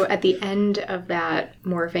 Also, at the end of that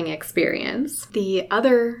morphing experience, the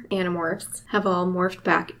other Animorphs have all morphed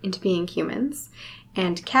back into being humans.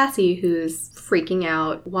 And Cassie, who's freaking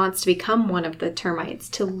out, wants to become one of the termites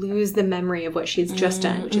to lose the memory of what she's just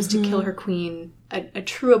done, which is to kill her queen, a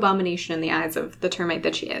true abomination in the eyes of the termite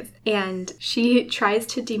that she is. And she tries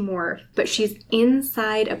to demorph, but she's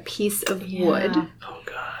inside a piece of wood. Oh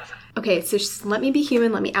God. Okay, so she's, let me be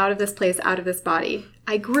human, let me out of this place, out of this body.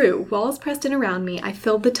 I grew, walls pressed in around me, I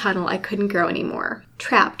filled the tunnel, I couldn't grow anymore.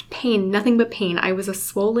 Trapped, pain, nothing but pain. I was a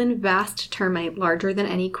swollen, vast termite, larger than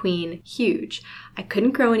any queen, huge. I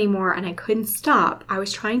couldn't grow anymore, and I couldn't stop. I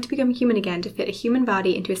was trying to become human again to fit a human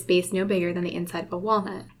body into a space no bigger than the inside of a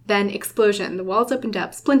walnut. Then, explosion. The walls opened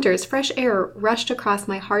up. Splinters, fresh air rushed across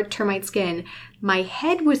my hard termite skin. My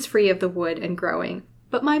head was free of the wood and growing,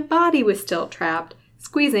 but my body was still trapped,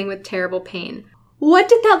 squeezing with terrible pain. What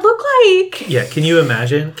did that look like? Yeah, can you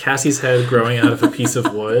imagine Cassie's head growing out of a piece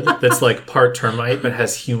of wood that's like part termite but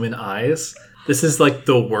has human eyes? This is like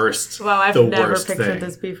the worst. Wow, I've the never worst pictured thing.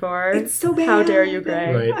 this before. It's so bad. How dare you,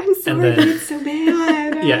 Greg? Right. I'm sorry, And then- but it's so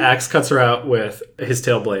bad. Yeah, Axe cuts her out with his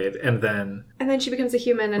tail blade, and then And then she becomes a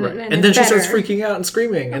human, and, and then it's she starts better. freaking out and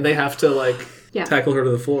screaming, and they have to like Yeah. tackle her to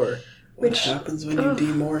the floor. What happens when you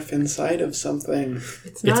demorph inside of something?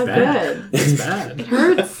 It's not bad. good. It's bad. It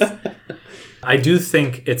hurts. I do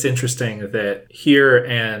think it's interesting that here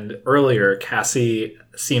and earlier, Cassie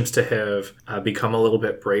seems to have become a little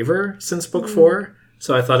bit braver since book 4.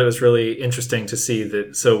 So I thought it was really interesting to see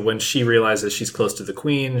that. So when she realizes she's close to the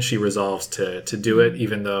queen, she resolves to do it,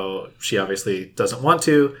 even though she obviously doesn't want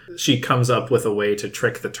to. She comes up with a way to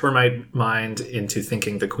trick the termite mind into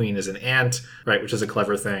thinking the queen is an ant, right, which is a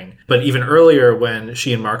clever thing. But even earlier, when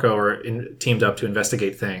she and Marco are teamed up to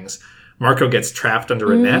investigate things, Marco gets trapped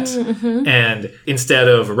under a net, and instead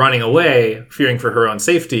of running away, fearing for her own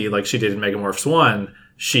safety, like she did in Megamorphs 1,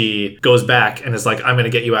 she goes back and is like, I'm going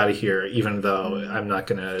to get you out of here, even though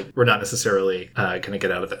we're not necessarily going to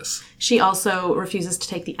get out of this. She also refuses to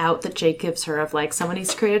take the out that Jake gives her of like, someone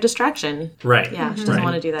needs to create a distraction. Right. Yeah, she doesn't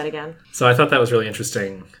want to do that again. So I thought that was really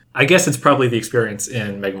interesting. I guess it's probably the experience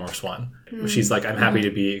in Megamorphs 1, where she's like, I'm happy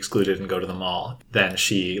to be excluded and go to the mall. Then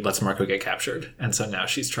she lets Marco get captured. And so now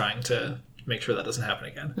she's trying to make sure that doesn't happen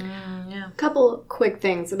again. A couple quick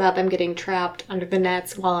things about them getting trapped under the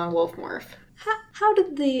nets while on Wolfmorph. How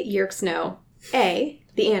did the Yeerks know? A,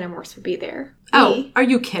 the Animorphs would be there. Oh, B, are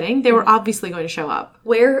you kidding? They were obviously going to show up.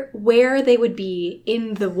 where they would be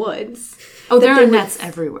in the woods. Oh, there they are would- nets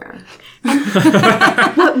everywhere.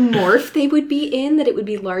 What morph they would be in, that it would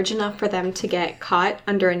be large enough for them to get caught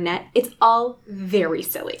under a net. It's all very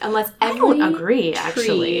silly. Unless I every don't agree, tree-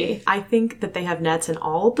 actually. I think that they have nets in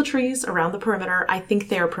all the trees around the perimeter. I think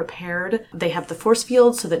they are prepared. They have the force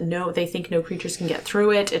field so that they think no creatures can get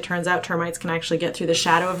through it. It turns out termites can actually get through the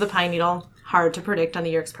shadow of the pine needle. Hard to predict on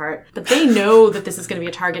the Yeerks' part. But they know that this is going to be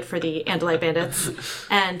a target for the Andalite bandits.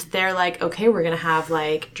 And they're like, okay, we're going to have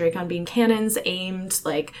like Dracon beam cannons aimed.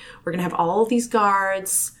 Like, we're going to have all of these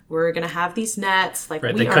guards. we're going to have these nets. Like,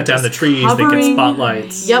 Right, we they are cut down the just trees, they get covering-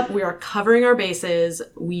 spotlights. Yep, we are covering our bases.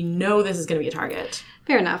 We know this is going to be a target.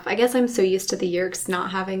 Fair enough. I guess I'm so used to the Yerks not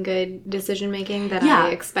having good decision making that Yeah. I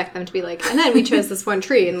expect them to be like, and then we chose this one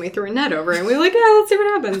tree and we threw a net over it and we were like, yeah, let's see what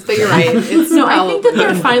happens. But you're right. It's No, I think that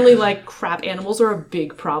probably- they're finally like, crap, animals are a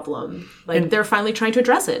big problem. Like, they're finally trying to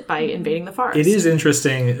address it by invading the forest. It is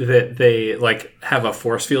interesting that they like have a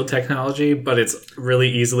force field technology, but it's really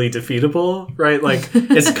easily defeatable, right? Like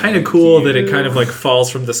it's kind of cool that it kind of like falls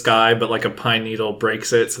from the sky, but like a pine needle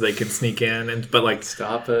breaks it so they can sneak in. And but like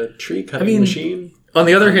Stop a tree cutting machine. on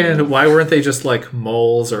the other hand, why weren't they just like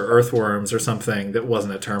moles or earthworms or something that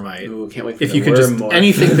wasn't a termite? Ooh, can't wait for If the you could just worm morph.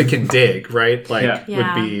 anything that can dig, right? Like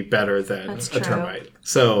Yeah. would be better than That's a true. termite.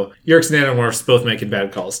 So Yerks and Animorphs both making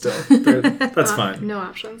bad calls still. That's fine. no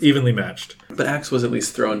options. Evenly matched. But Axe was at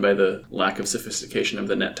least thrown by the lack of sophistication of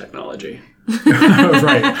the net technology.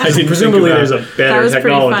 Right. I didn't Presumably think there's about a it. better was pretty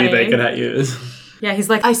technology funny. they could use. Yeah, he's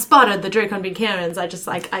like, I spotted the Dracon beam cannons. I just,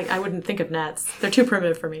 like, I wouldn't think of nets. They're too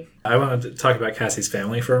primitive for me. I wanted to talk about Cassie's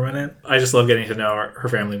family for a minute. I just love getting to know her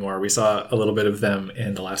family more. We saw a little bit of them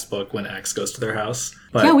in the last book when Axe goes to their house.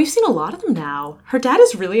 But Yeah, we've seen a lot of them now. Her dad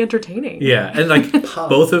is really entertaining. yeah, and like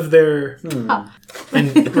both of their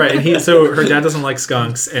and right, and so her dad doesn't like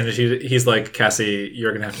skunks, and he's like, Cassie,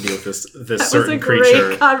 you're gonna have to deal with this That was a certain great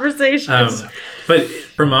creature. conversation. But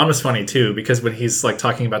her mom is funny too, because when he's like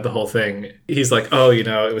talking about the whole thing, he's like, oh, you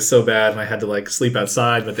know, it was so bad and I had to like sleep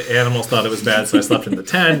outside, but the animals thought it was bad, so I slept in the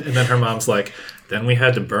tent. And then her mom's like, then we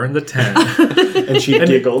had to burn the tent. And she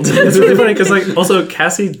giggled. It's really funny because like also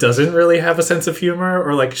Cassie doesn't really have a sense of humor,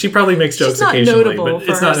 or like she probably makes jokes not occasionally, notable but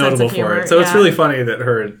for it's her not sense notable of for humor, it. So it's yeah. really funny that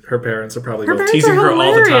her parents are probably both parents teasing are her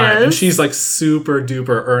all the time, and hilarious. she's like super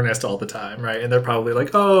duper earnest all the time, right? And they're probably like,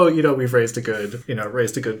 oh, you know, we've raised a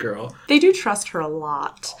good girl. They do trust her a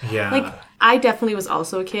lot. Yeah. Like, I definitely was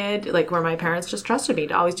also a kid, like, where my parents just trusted me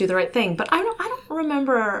to always do the right thing. But I don't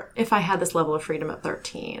remember if I had this level of freedom at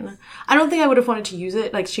 13. I don't think I would have wanted to use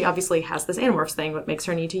it. Like, she obviously has this Animorphs thing, what makes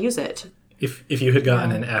her need to use it. If you had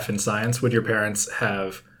gotten an F in science, would your parents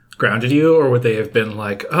have grounded you, or would they have been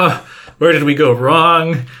like, oh, where did we go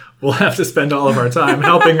wrong? We'll have to spend all of our time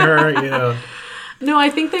helping her, you know? No,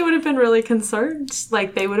 I think they would have been really concerned.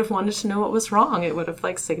 Like, they would have wanted to know what was wrong. It would have,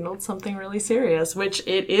 like, signaled something really serious, which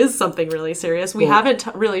it is something really serious. We haven't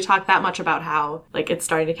really talked that much about how, like, it's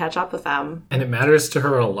starting to catch up with them. And it matters to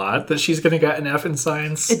her a lot that she's going to get an F in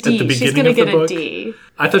science A D. at the beginning She's going to of the get book. a D.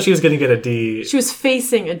 I thought she was going to get a D. She was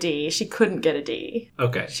facing a D. She couldn't get a D.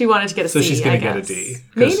 Okay. She wanted to get a So C, she's gonna I get a guess. D,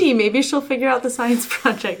 'cause- Maybe she'll figure out the science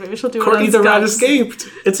project. Maybe she'll do Courtney it the on rat skunks. escaped.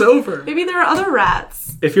 It's over. Maybe there are other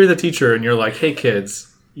rats. If you're the teacher and you're like, hey,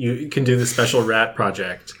 kids, you can do this special rat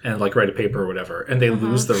project and like write a paper or whatever, and they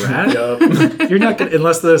lose the rat, you're not going to,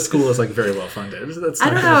 unless the school is like very well funded. That's I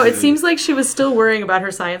not don't gonna know. It be- seems like she was still worrying about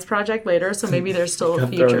her science project later, so maybe there's still a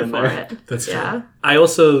Got thrown future in for there. it. That's true. Yeah. I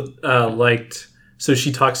also liked. So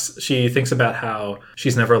she thinks about how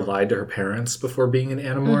she's never lied to her parents before being an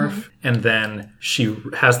Animorph. And then she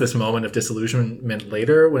has this moment of disillusionment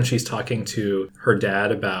later when she's talking to her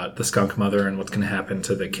dad about the skunk mother and what's going to happen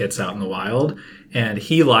to the kids out in the wild. And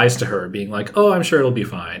he lies to her, being like, oh, I'm sure it'll be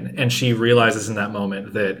fine. And she realizes in that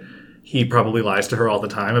moment that he probably lies to her all the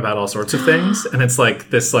time about all sorts of things. And it's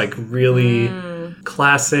like this like really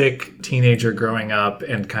classic teenager growing up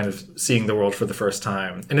and kind of seeing the world for the first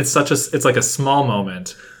time. And it's like a small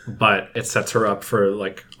moment, but it sets her up for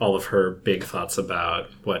like all of her big thoughts about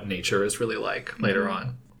what nature is really like later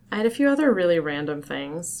on. I had a few other really random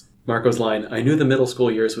things. Marco's line, I knew the middle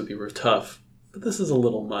school years would be tough, but this is a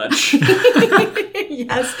little much.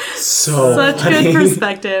 Yes. So Such funny. good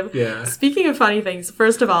perspective. Yeah. Speaking of funny things,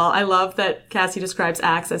 first of all, I love that Cassie describes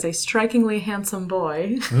Axe as a strikingly handsome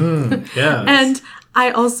boy. Yeah. And I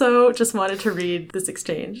also just wanted to read this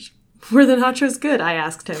exchange. Were the nachos good? I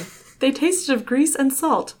asked him. They tasted of grease and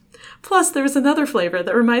salt. Plus, there was another flavor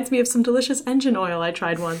that reminds me of some delicious engine oil I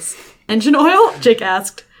tried once. Engine oil? Jake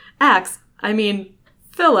asked. Axe. I mean,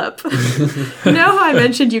 Philip. You know how I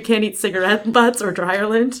mentioned you can't eat cigarette butts or dryer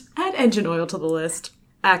lint? Add engine oil to the list.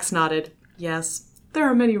 Axe nodded. Yes. There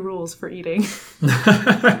are many rules for eating.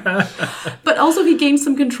 But also he gained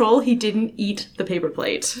some control. He didn't eat the paper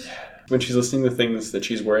plate. When she's listing the things that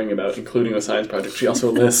she's worrying about, including the science project, she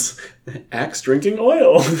also lists Axe drinking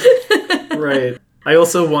oil. Right. I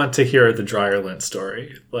also want to hear the dryer lint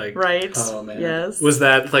story. Like, Right? Oh, man. Yes. was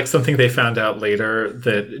that like something they found out later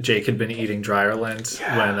that Jake had been eating dryer lint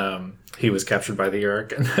when he was captured by the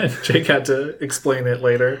Yerk, and then Jake had to explain it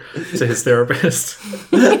later to his therapist?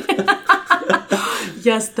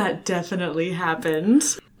 Yes, that definitely happened.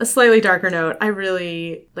 A slightly darker note, I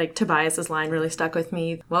really, Tobias's line really stuck with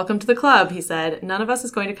me. Welcome to the club, he said. None of us is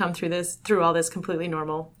going to come through all this completely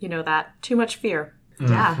normal. You know that. Too much fear.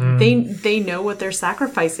 Yeah, they know what they're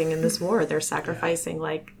sacrificing in this war. They're sacrificing,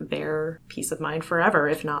 their peace of mind forever,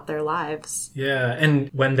 if not their lives. Yeah, and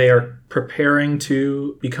when they are preparing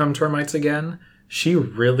to become termites again, she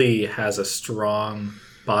really has a strong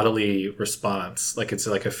bodily response. It's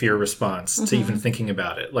like a fear response to even thinking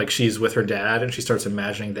about it. She's with her dad and she starts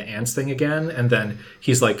imagining the ants thing again, and then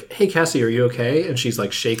he's like, hey Cassie, are you okay? And she's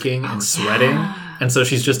shaking and sweating. And so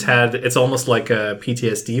she's just had, it's almost like a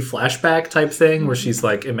PTSD flashback type thing where she's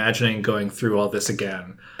imagining going through all this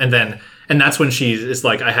again. And that's when she is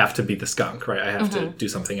I have to be the skunk, right? I have to do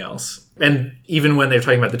something else. And even when they were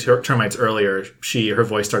talking about the termites earlier, her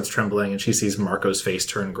voice starts trembling and she sees Marco's face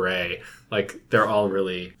turn gray. They're all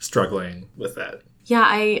really struggling with that. Yeah,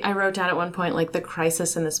 I wrote down at one point, the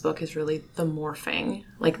crisis in this book is really the morphing.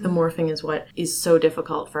 The morphing is what is so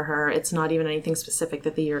difficult for her. It's not even anything specific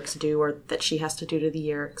that the Yeerks do or that she has to do to the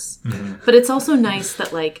Yeerks. But it's also nice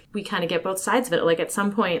that, we kind of get both sides of it. At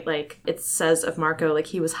some point, it says of Marco,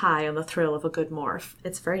 he was high on the thrill of a good morph.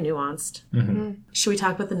 It's very nuanced. Should we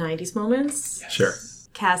talk about the 90s moments? Yes. Sure.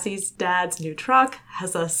 Cassie's dad's new truck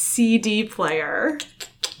has a CD player.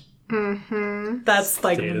 That's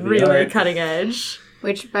really cutting edge.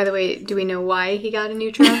 Which, by the way, do we know why he got a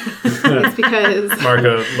new truck? It's because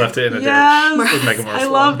Marco left it in a ditch. With Megamorph I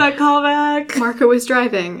love that callback. Marco was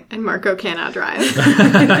driving, and Marco cannot drive.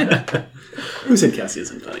 Who said Cassie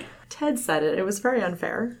isn't funny? Ted said it. It was very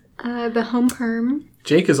unfair. The home perm.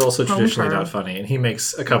 Jake is also traditionally not funny, and he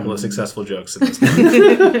makes a couple of successful jokes in this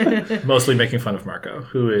book. Mostly making fun of Marco,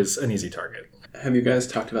 who is an easy target. Have you guys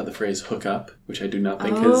talked about the phrase hook up, which I do not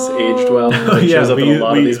think has aged well? It shows up in a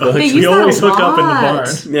lot of these books. We always hook up in the barn.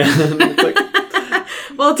 Yeah.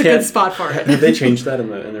 Well, it's a good spot for it. Have they changed that in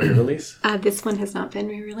the re-release? This one has not been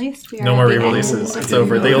re-released. No more re-releases. It's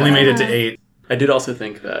over. They only made it to 8. I did also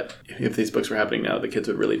think that if these books were happening now, the kids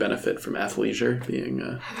would really benefit from athleisure being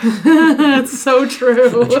That's so true.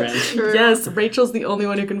 True. Yes, Rachel's the only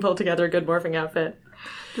one who can pull together a good morphing outfit.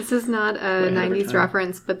 This is not a 90s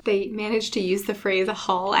reference, but they managed to use the phrase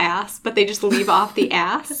haul ass, but they just leave off the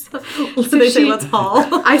ass. So they say, let's haul.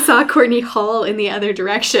 I saw Courtney haul in the other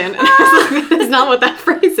direction, and I was like, that's not what that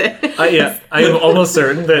phrase is. I am almost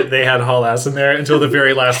certain that they had haul ass in there until the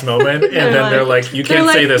very last moment, and then they're like, you can't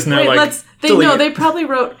say this. And they're like, they probably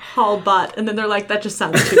wrote haul butt, and then they're like, that just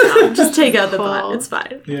sounds too dumb. Just take out the butt. It's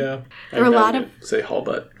fine. Yeah. There were a lot of... Say haul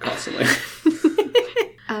butt constantly.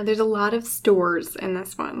 There's a lot of stores in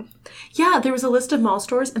this one. Yeah, there was a list of mall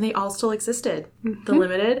stores, and they all still existed. The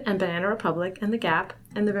Limited, and Banana Republic, and The Gap,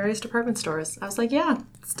 and the various department stores. I was like, yeah,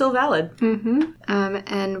 it's still valid.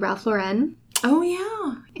 And Ralph Lauren. Oh,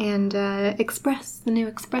 yeah. And Express, the new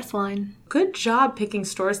Express line. Good job picking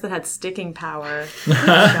stores that had sticking power. Good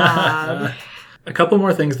job. A couple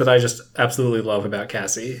more things that I just absolutely love about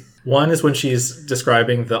Cassie. One is when she's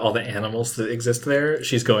describing all the animals that exist there.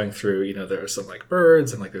 She's going through, there are some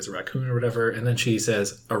birds and there's a raccoon or whatever. And then she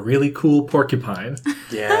says, a really cool porcupine.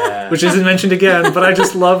 Yeah. Which isn't mentioned again, but I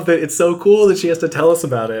just love that it's so cool that she has to tell us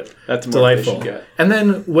about it. That's delightful. And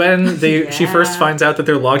then when she first finds out that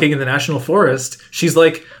they're logging in the national forest, she's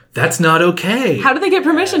like, that's not okay. How do they get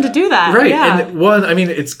permission to do that? Right. Yeah. And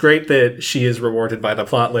it's great that she is rewarded by the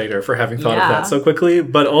plot later for having thought of that so quickly,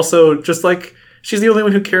 but also just she's the only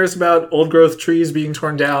one who cares about old growth trees being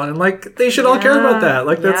torn down, and they should all care about that.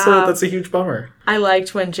 That's a huge bummer. I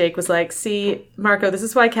liked when Jake was like, see, Marco, this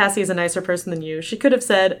is why Cassie is a nicer person than you. She could have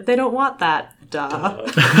said, they don't want that.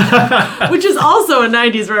 Duh. Which is also a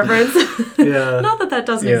 90s reference. Yeah. Not that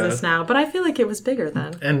doesn't exist now, but I feel like it was bigger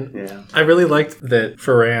then. And I really liked that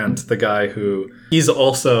Ferrand, the guy he's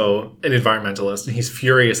also an environmentalist, and he's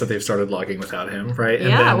furious that they've started logging without him, right? And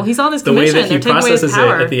well, he's on his commission. The way that he processes it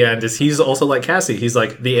power. at the end is he's also like Cassie. He's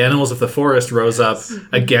like, the animals of the forest rose up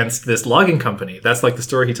against this logging company. That's the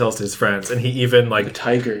story he tells to his friends. And he even the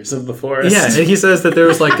tigers of the forest. Yeah, and he says that there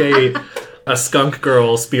was a skunk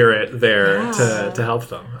girl spirit there to help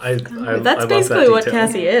them. That's basically what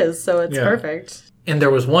Cassie is, so it's perfect. And there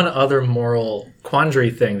was one other moral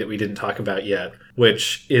quandary thing that we didn't talk about yet,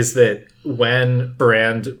 which is that when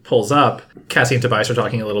Ferrand pulls up, Cassie and Tobias are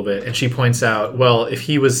talking a little bit, and she points out, well, if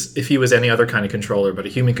he was any other kind of controller but a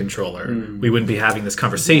human controller, we wouldn't be having this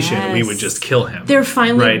conversation. Yes. We would just kill him. They're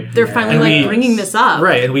finally bringing this up.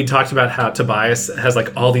 Right, and we talked about how Tobias has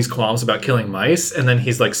all these qualms about killing mice, and then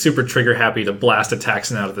he's super trigger happy to blast a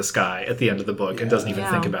Taxxon out of the sky at the end of the book and doesn't even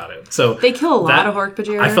think about it. So they kill a lot of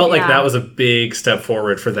Orc-Bajir. I felt like that was a big step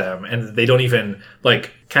forward for them, and they don't even when,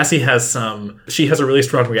 like, Cassie has she has a really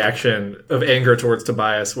strong reaction of anger towards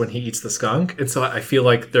Tobias when he eats the skunk. And so I feel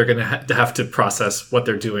like they're going to have to process what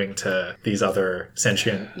they're doing to these other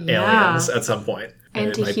sentient aliens at some point. And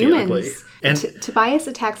it to might be ugly. humans. And Tobias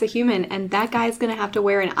attacks a human, and that guy's going to have to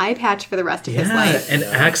wear an eye patch for the rest of his life. and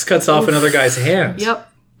Axe cuts off another guy's hand. Yep.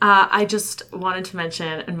 I just wanted to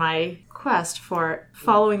mention in my quest for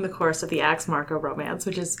following the course of the Axe Marco romance,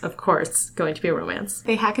 which is, of course, going to be a romance.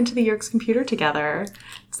 They hack into the Yeerk's computer together.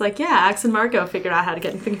 It's like, yeah, Axe and Marco figured out how to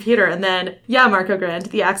get into the computer. And then, yeah, Marco Grant,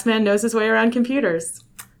 the Axeman knows his way around computers.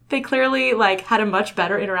 They clearly, like, had a much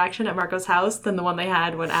better interaction at Marco's house than the one they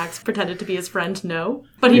had when Axe pretended to be his friend No.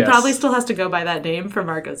 But he probably still has to go by that name for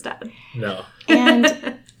Marco's dad. No.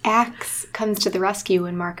 And Axe comes to the rescue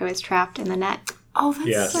when Marco is trapped in the net. Oh,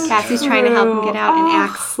 that's so Cassie's trying to help him get out, and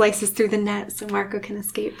Axe slices through the net so Marco can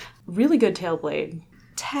escape. Really good tail blade.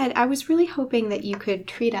 Ted, I was really hoping that you could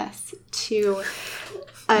treat us to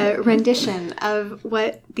a rendition of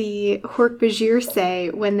what the Hork-Bajir say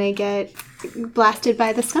when they get blasted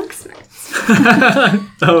by the skunk spirits.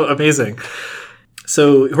 Oh, amazing.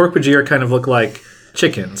 So Hork-Bajir kind of look like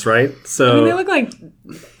chickens, right? So I mean, they look like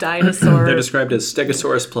dinosaurs. They're described as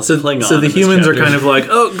Stegosaurus plus Klingon. So the in this humans are chapter. kind of like,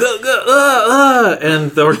 oh, and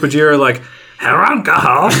the Hork-Bajir are like,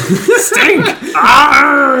 alcohol, stink,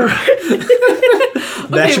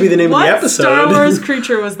 That should be the name of the episode. What Star Wars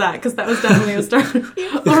creature was that? Because that was definitely a Star Wars.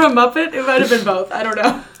 Or a Muppet? It might have been both. I don't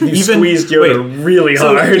know. You squeezed Yoda really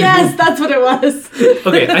hard. Yes, that's what it was.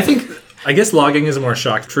 Okay, I guess logging is more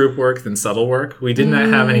shock troop work than subtle work. We did not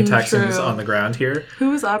have any Texans true. on the ground here.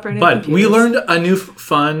 Who was operating But we computers? learned a new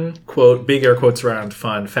fun, quote, big air quotes around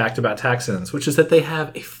fun, fact about Texans, which is that they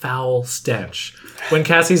have a foul stench. When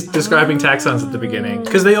Cassie's describing Texans at the beginning,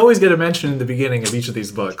 because they always get a mention in the beginning of each of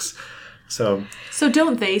these books. So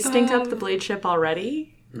don't they stink up the Blade ship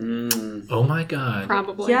already? oh my god.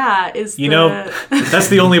 Probably. Yeah, You know, that's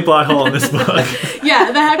the only plot hole in this book. Yeah,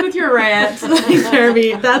 the heck with your rant,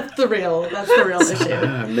 Jeremy. That's the real issue.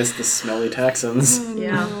 I miss the smelly Texans.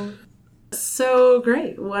 Yeah. So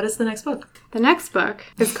great. What is the next book? The next book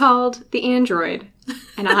is called The Android,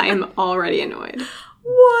 and I am already annoyed.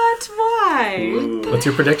 What? Why? What's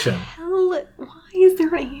your prediction? Hell, why is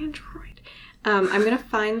there an android? I'm going to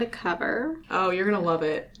find the cover. Oh, you're gonna love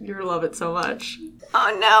it. You're gonna love it so much.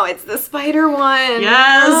 Oh no, it's the spider one.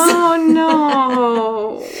 Yes. Oh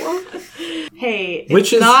no. Hey, it's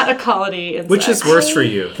Which is- not a colony insect. Which is worse for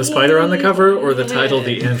you, the spider on the cover or the title,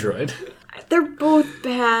 The Android? They're both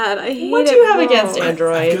bad. I hate What do it you have both. against I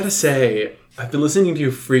androids? gotta say, I've been listening to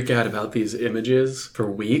you freak out about these images for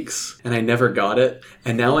weeks, and I never got it.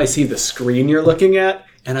 And now I see the screen you're looking at,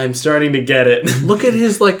 and I'm starting to get it. Look at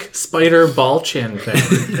his, like, spider ball chin thing.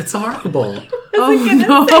 It's horrible.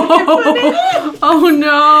 Oh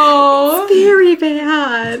no! Very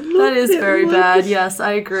bad. That is very bad. Yes,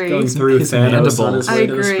 I agree. Going through His Thanos on mandibles. his I way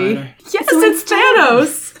to the agree. spider. Yes, it's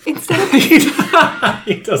Thanos.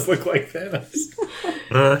 He does look like Thanos.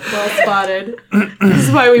 Well spotted. This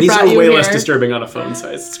is why we These brought are you way here. less disturbing on a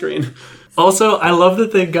phone-sized screen. Also, I love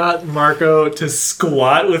that they got Marco to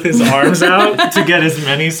squat with his arms out to get as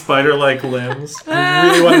many spider-like limbs. I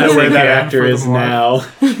really want to know where that actor is now.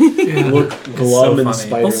 Look glum and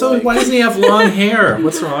spider. Also, why doesn't he have long hair?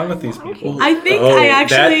 What's wrong with these people? I think I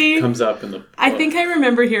actually. that comes up in the. I think I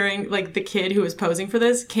remember hearing like the kid who was posing for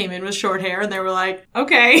this came in with short hair, and they were like,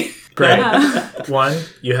 "Okay." Great. One,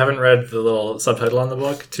 you haven't read the little subtitle on the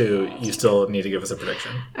book. Two, you still need to give us a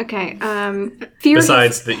prediction. Okay. Fear.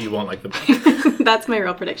 Besides that, you won't like the book. That's my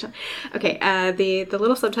real prediction. Okay. The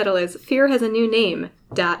little subtitle is "Fear has a new name." ...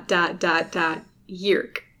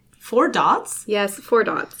 Yeerk. 4 dots? Yes, 4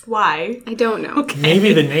 dots. Why? I don't know.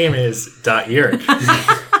 Maybe the name is .Yeerk.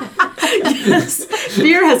 Yes.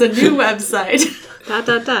 Fear has a new website. ...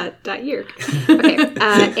 Yeerk.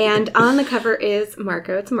 Okay. And on the cover is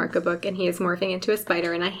Marco. It's a Marco book, and he is morphing into a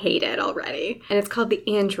spider, and I hate it already. And it's called The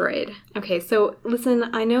Android. Okay, so listen,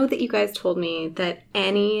 I know that you guys told me that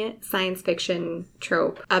any science fiction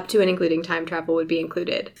trope, up to and including time travel, would be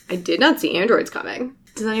included. I did not see androids coming.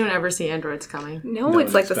 Does anyone ever see androids coming? No, No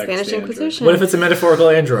it's one like the expects Spanish the android. Inquisition. What if it's a metaphorical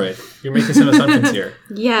android? You're making some assumptions here.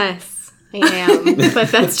 Yes, I am. But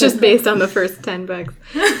that's just based on the first 10 books.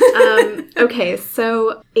 Okay,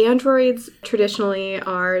 so androids traditionally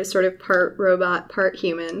are sort of part robot, part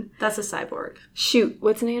human. That's a cyborg. Shoot,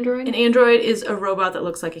 what's an android? An android is a robot that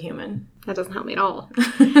looks like a human. That doesn't help me at all.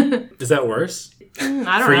 Is that worse? I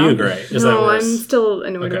don't For know. you, Gray. Is that No, I'm worse? still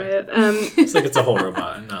annoyed Okay. by it. It's like it's a whole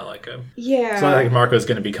robot and not like a... Yeah. It's not like Marco's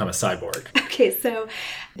going to become a cyborg. Okay, so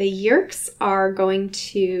the Yeerks are going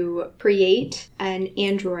to create an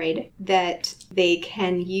android that they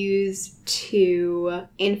can use to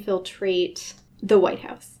infiltrate the White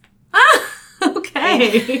House.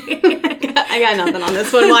 Okay. I got nothing on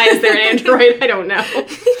this one. Why is there an android? I don't know.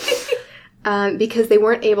 Because they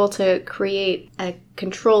weren't able to create a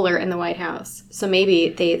controller in the White House. So maybe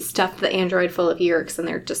they stuffed the android full of Yeerks and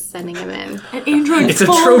they're just sending him in. An android It's a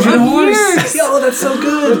full Trojan of horse. Yeerks. Oh, that's so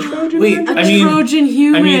good. Wait, A Trojan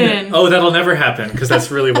human. oh, that'll never happen because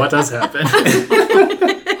that's really what does happen.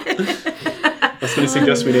 I was going to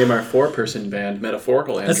suggest we name our 4-person band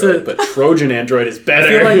Metaphorical That's Android, it. but Trojan Android is I better.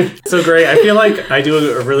 feel like so great. I feel like I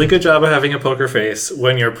do a really good job of having a poker face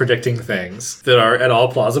when you're predicting things that are at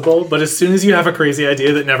all plausible. But as soon as you have a crazy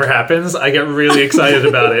idea that never happens, I get really excited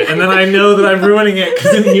about it, and then I know that I'm ruining it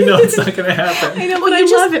because then you know it's not going to happen. I know, but I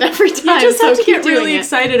love it every time. You just so have to keep get doing really it.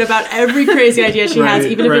 excited about every crazy idea she has,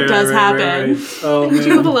 even if it does happen. Right. Oh You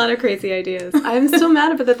have a man. lot of crazy ideas. I'm still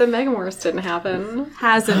mad about that the Megamorphs didn't happen.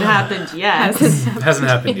 Hasn't happened yet. Hasn't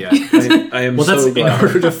happened yet. I am Well, that's so in glad.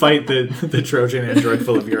 order to fight the Trojan android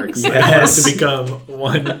full of Yeerks. It Yes. has to become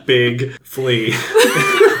one big flea.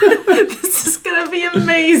 This is going to be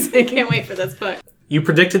amazing. I can't wait for this book. You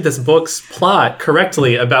predicted this book's plot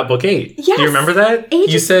correctly about book 8. Yes. Do you remember that?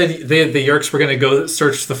 Ages- You said the Yeerks were going to go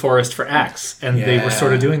search the forest for Axe, and they Yeah. were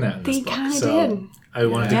sort of doing that in this They book. kinda So did. I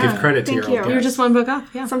wanted to Yeah. give credit to Thank your you. old You're guess. just one book off,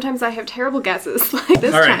 yeah. Sometimes I have terrible guesses like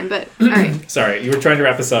this All right. time, but all right. Sorry, you were trying to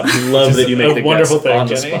wrap this up. Love Which is that you make a the wonderful guess thing, on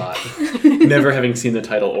the Jenny. spot. Never having seen the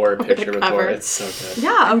title or a picture before. cover. It's so good.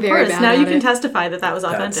 Yeah, of very course. bad Now you at can it. testify that that was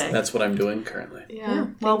authentic. That's what I'm doing currently. Yeah.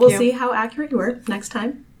 Well, we'll see how accurate you were next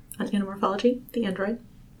time on Animorphology, the Android.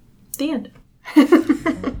 The end.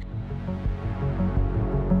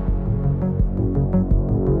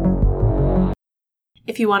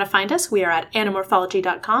 If you want to find us, we are at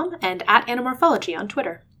animorphology.com and at animorphology on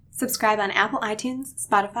Twitter. Subscribe on Apple iTunes,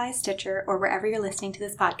 Spotify, Stitcher, or wherever you're listening to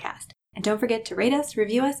this podcast. And don't forget to rate us,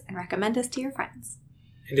 review us, and recommend us to your friends.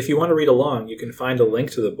 And if you want to read along, you can find a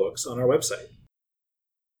link to the books on our website.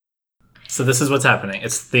 So this is what's happening.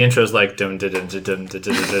 It's the intro's like dum dum dum dum dum dum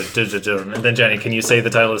dum dum dum, and then Jenny, can you say the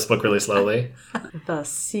title of this book really slowly? The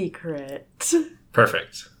Secret.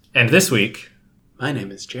 Perfect. And this week, My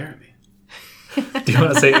name is Jeremy. do you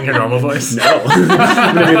want to say it in your normal voice? No.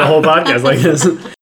 I'm going to do the whole podcast like this.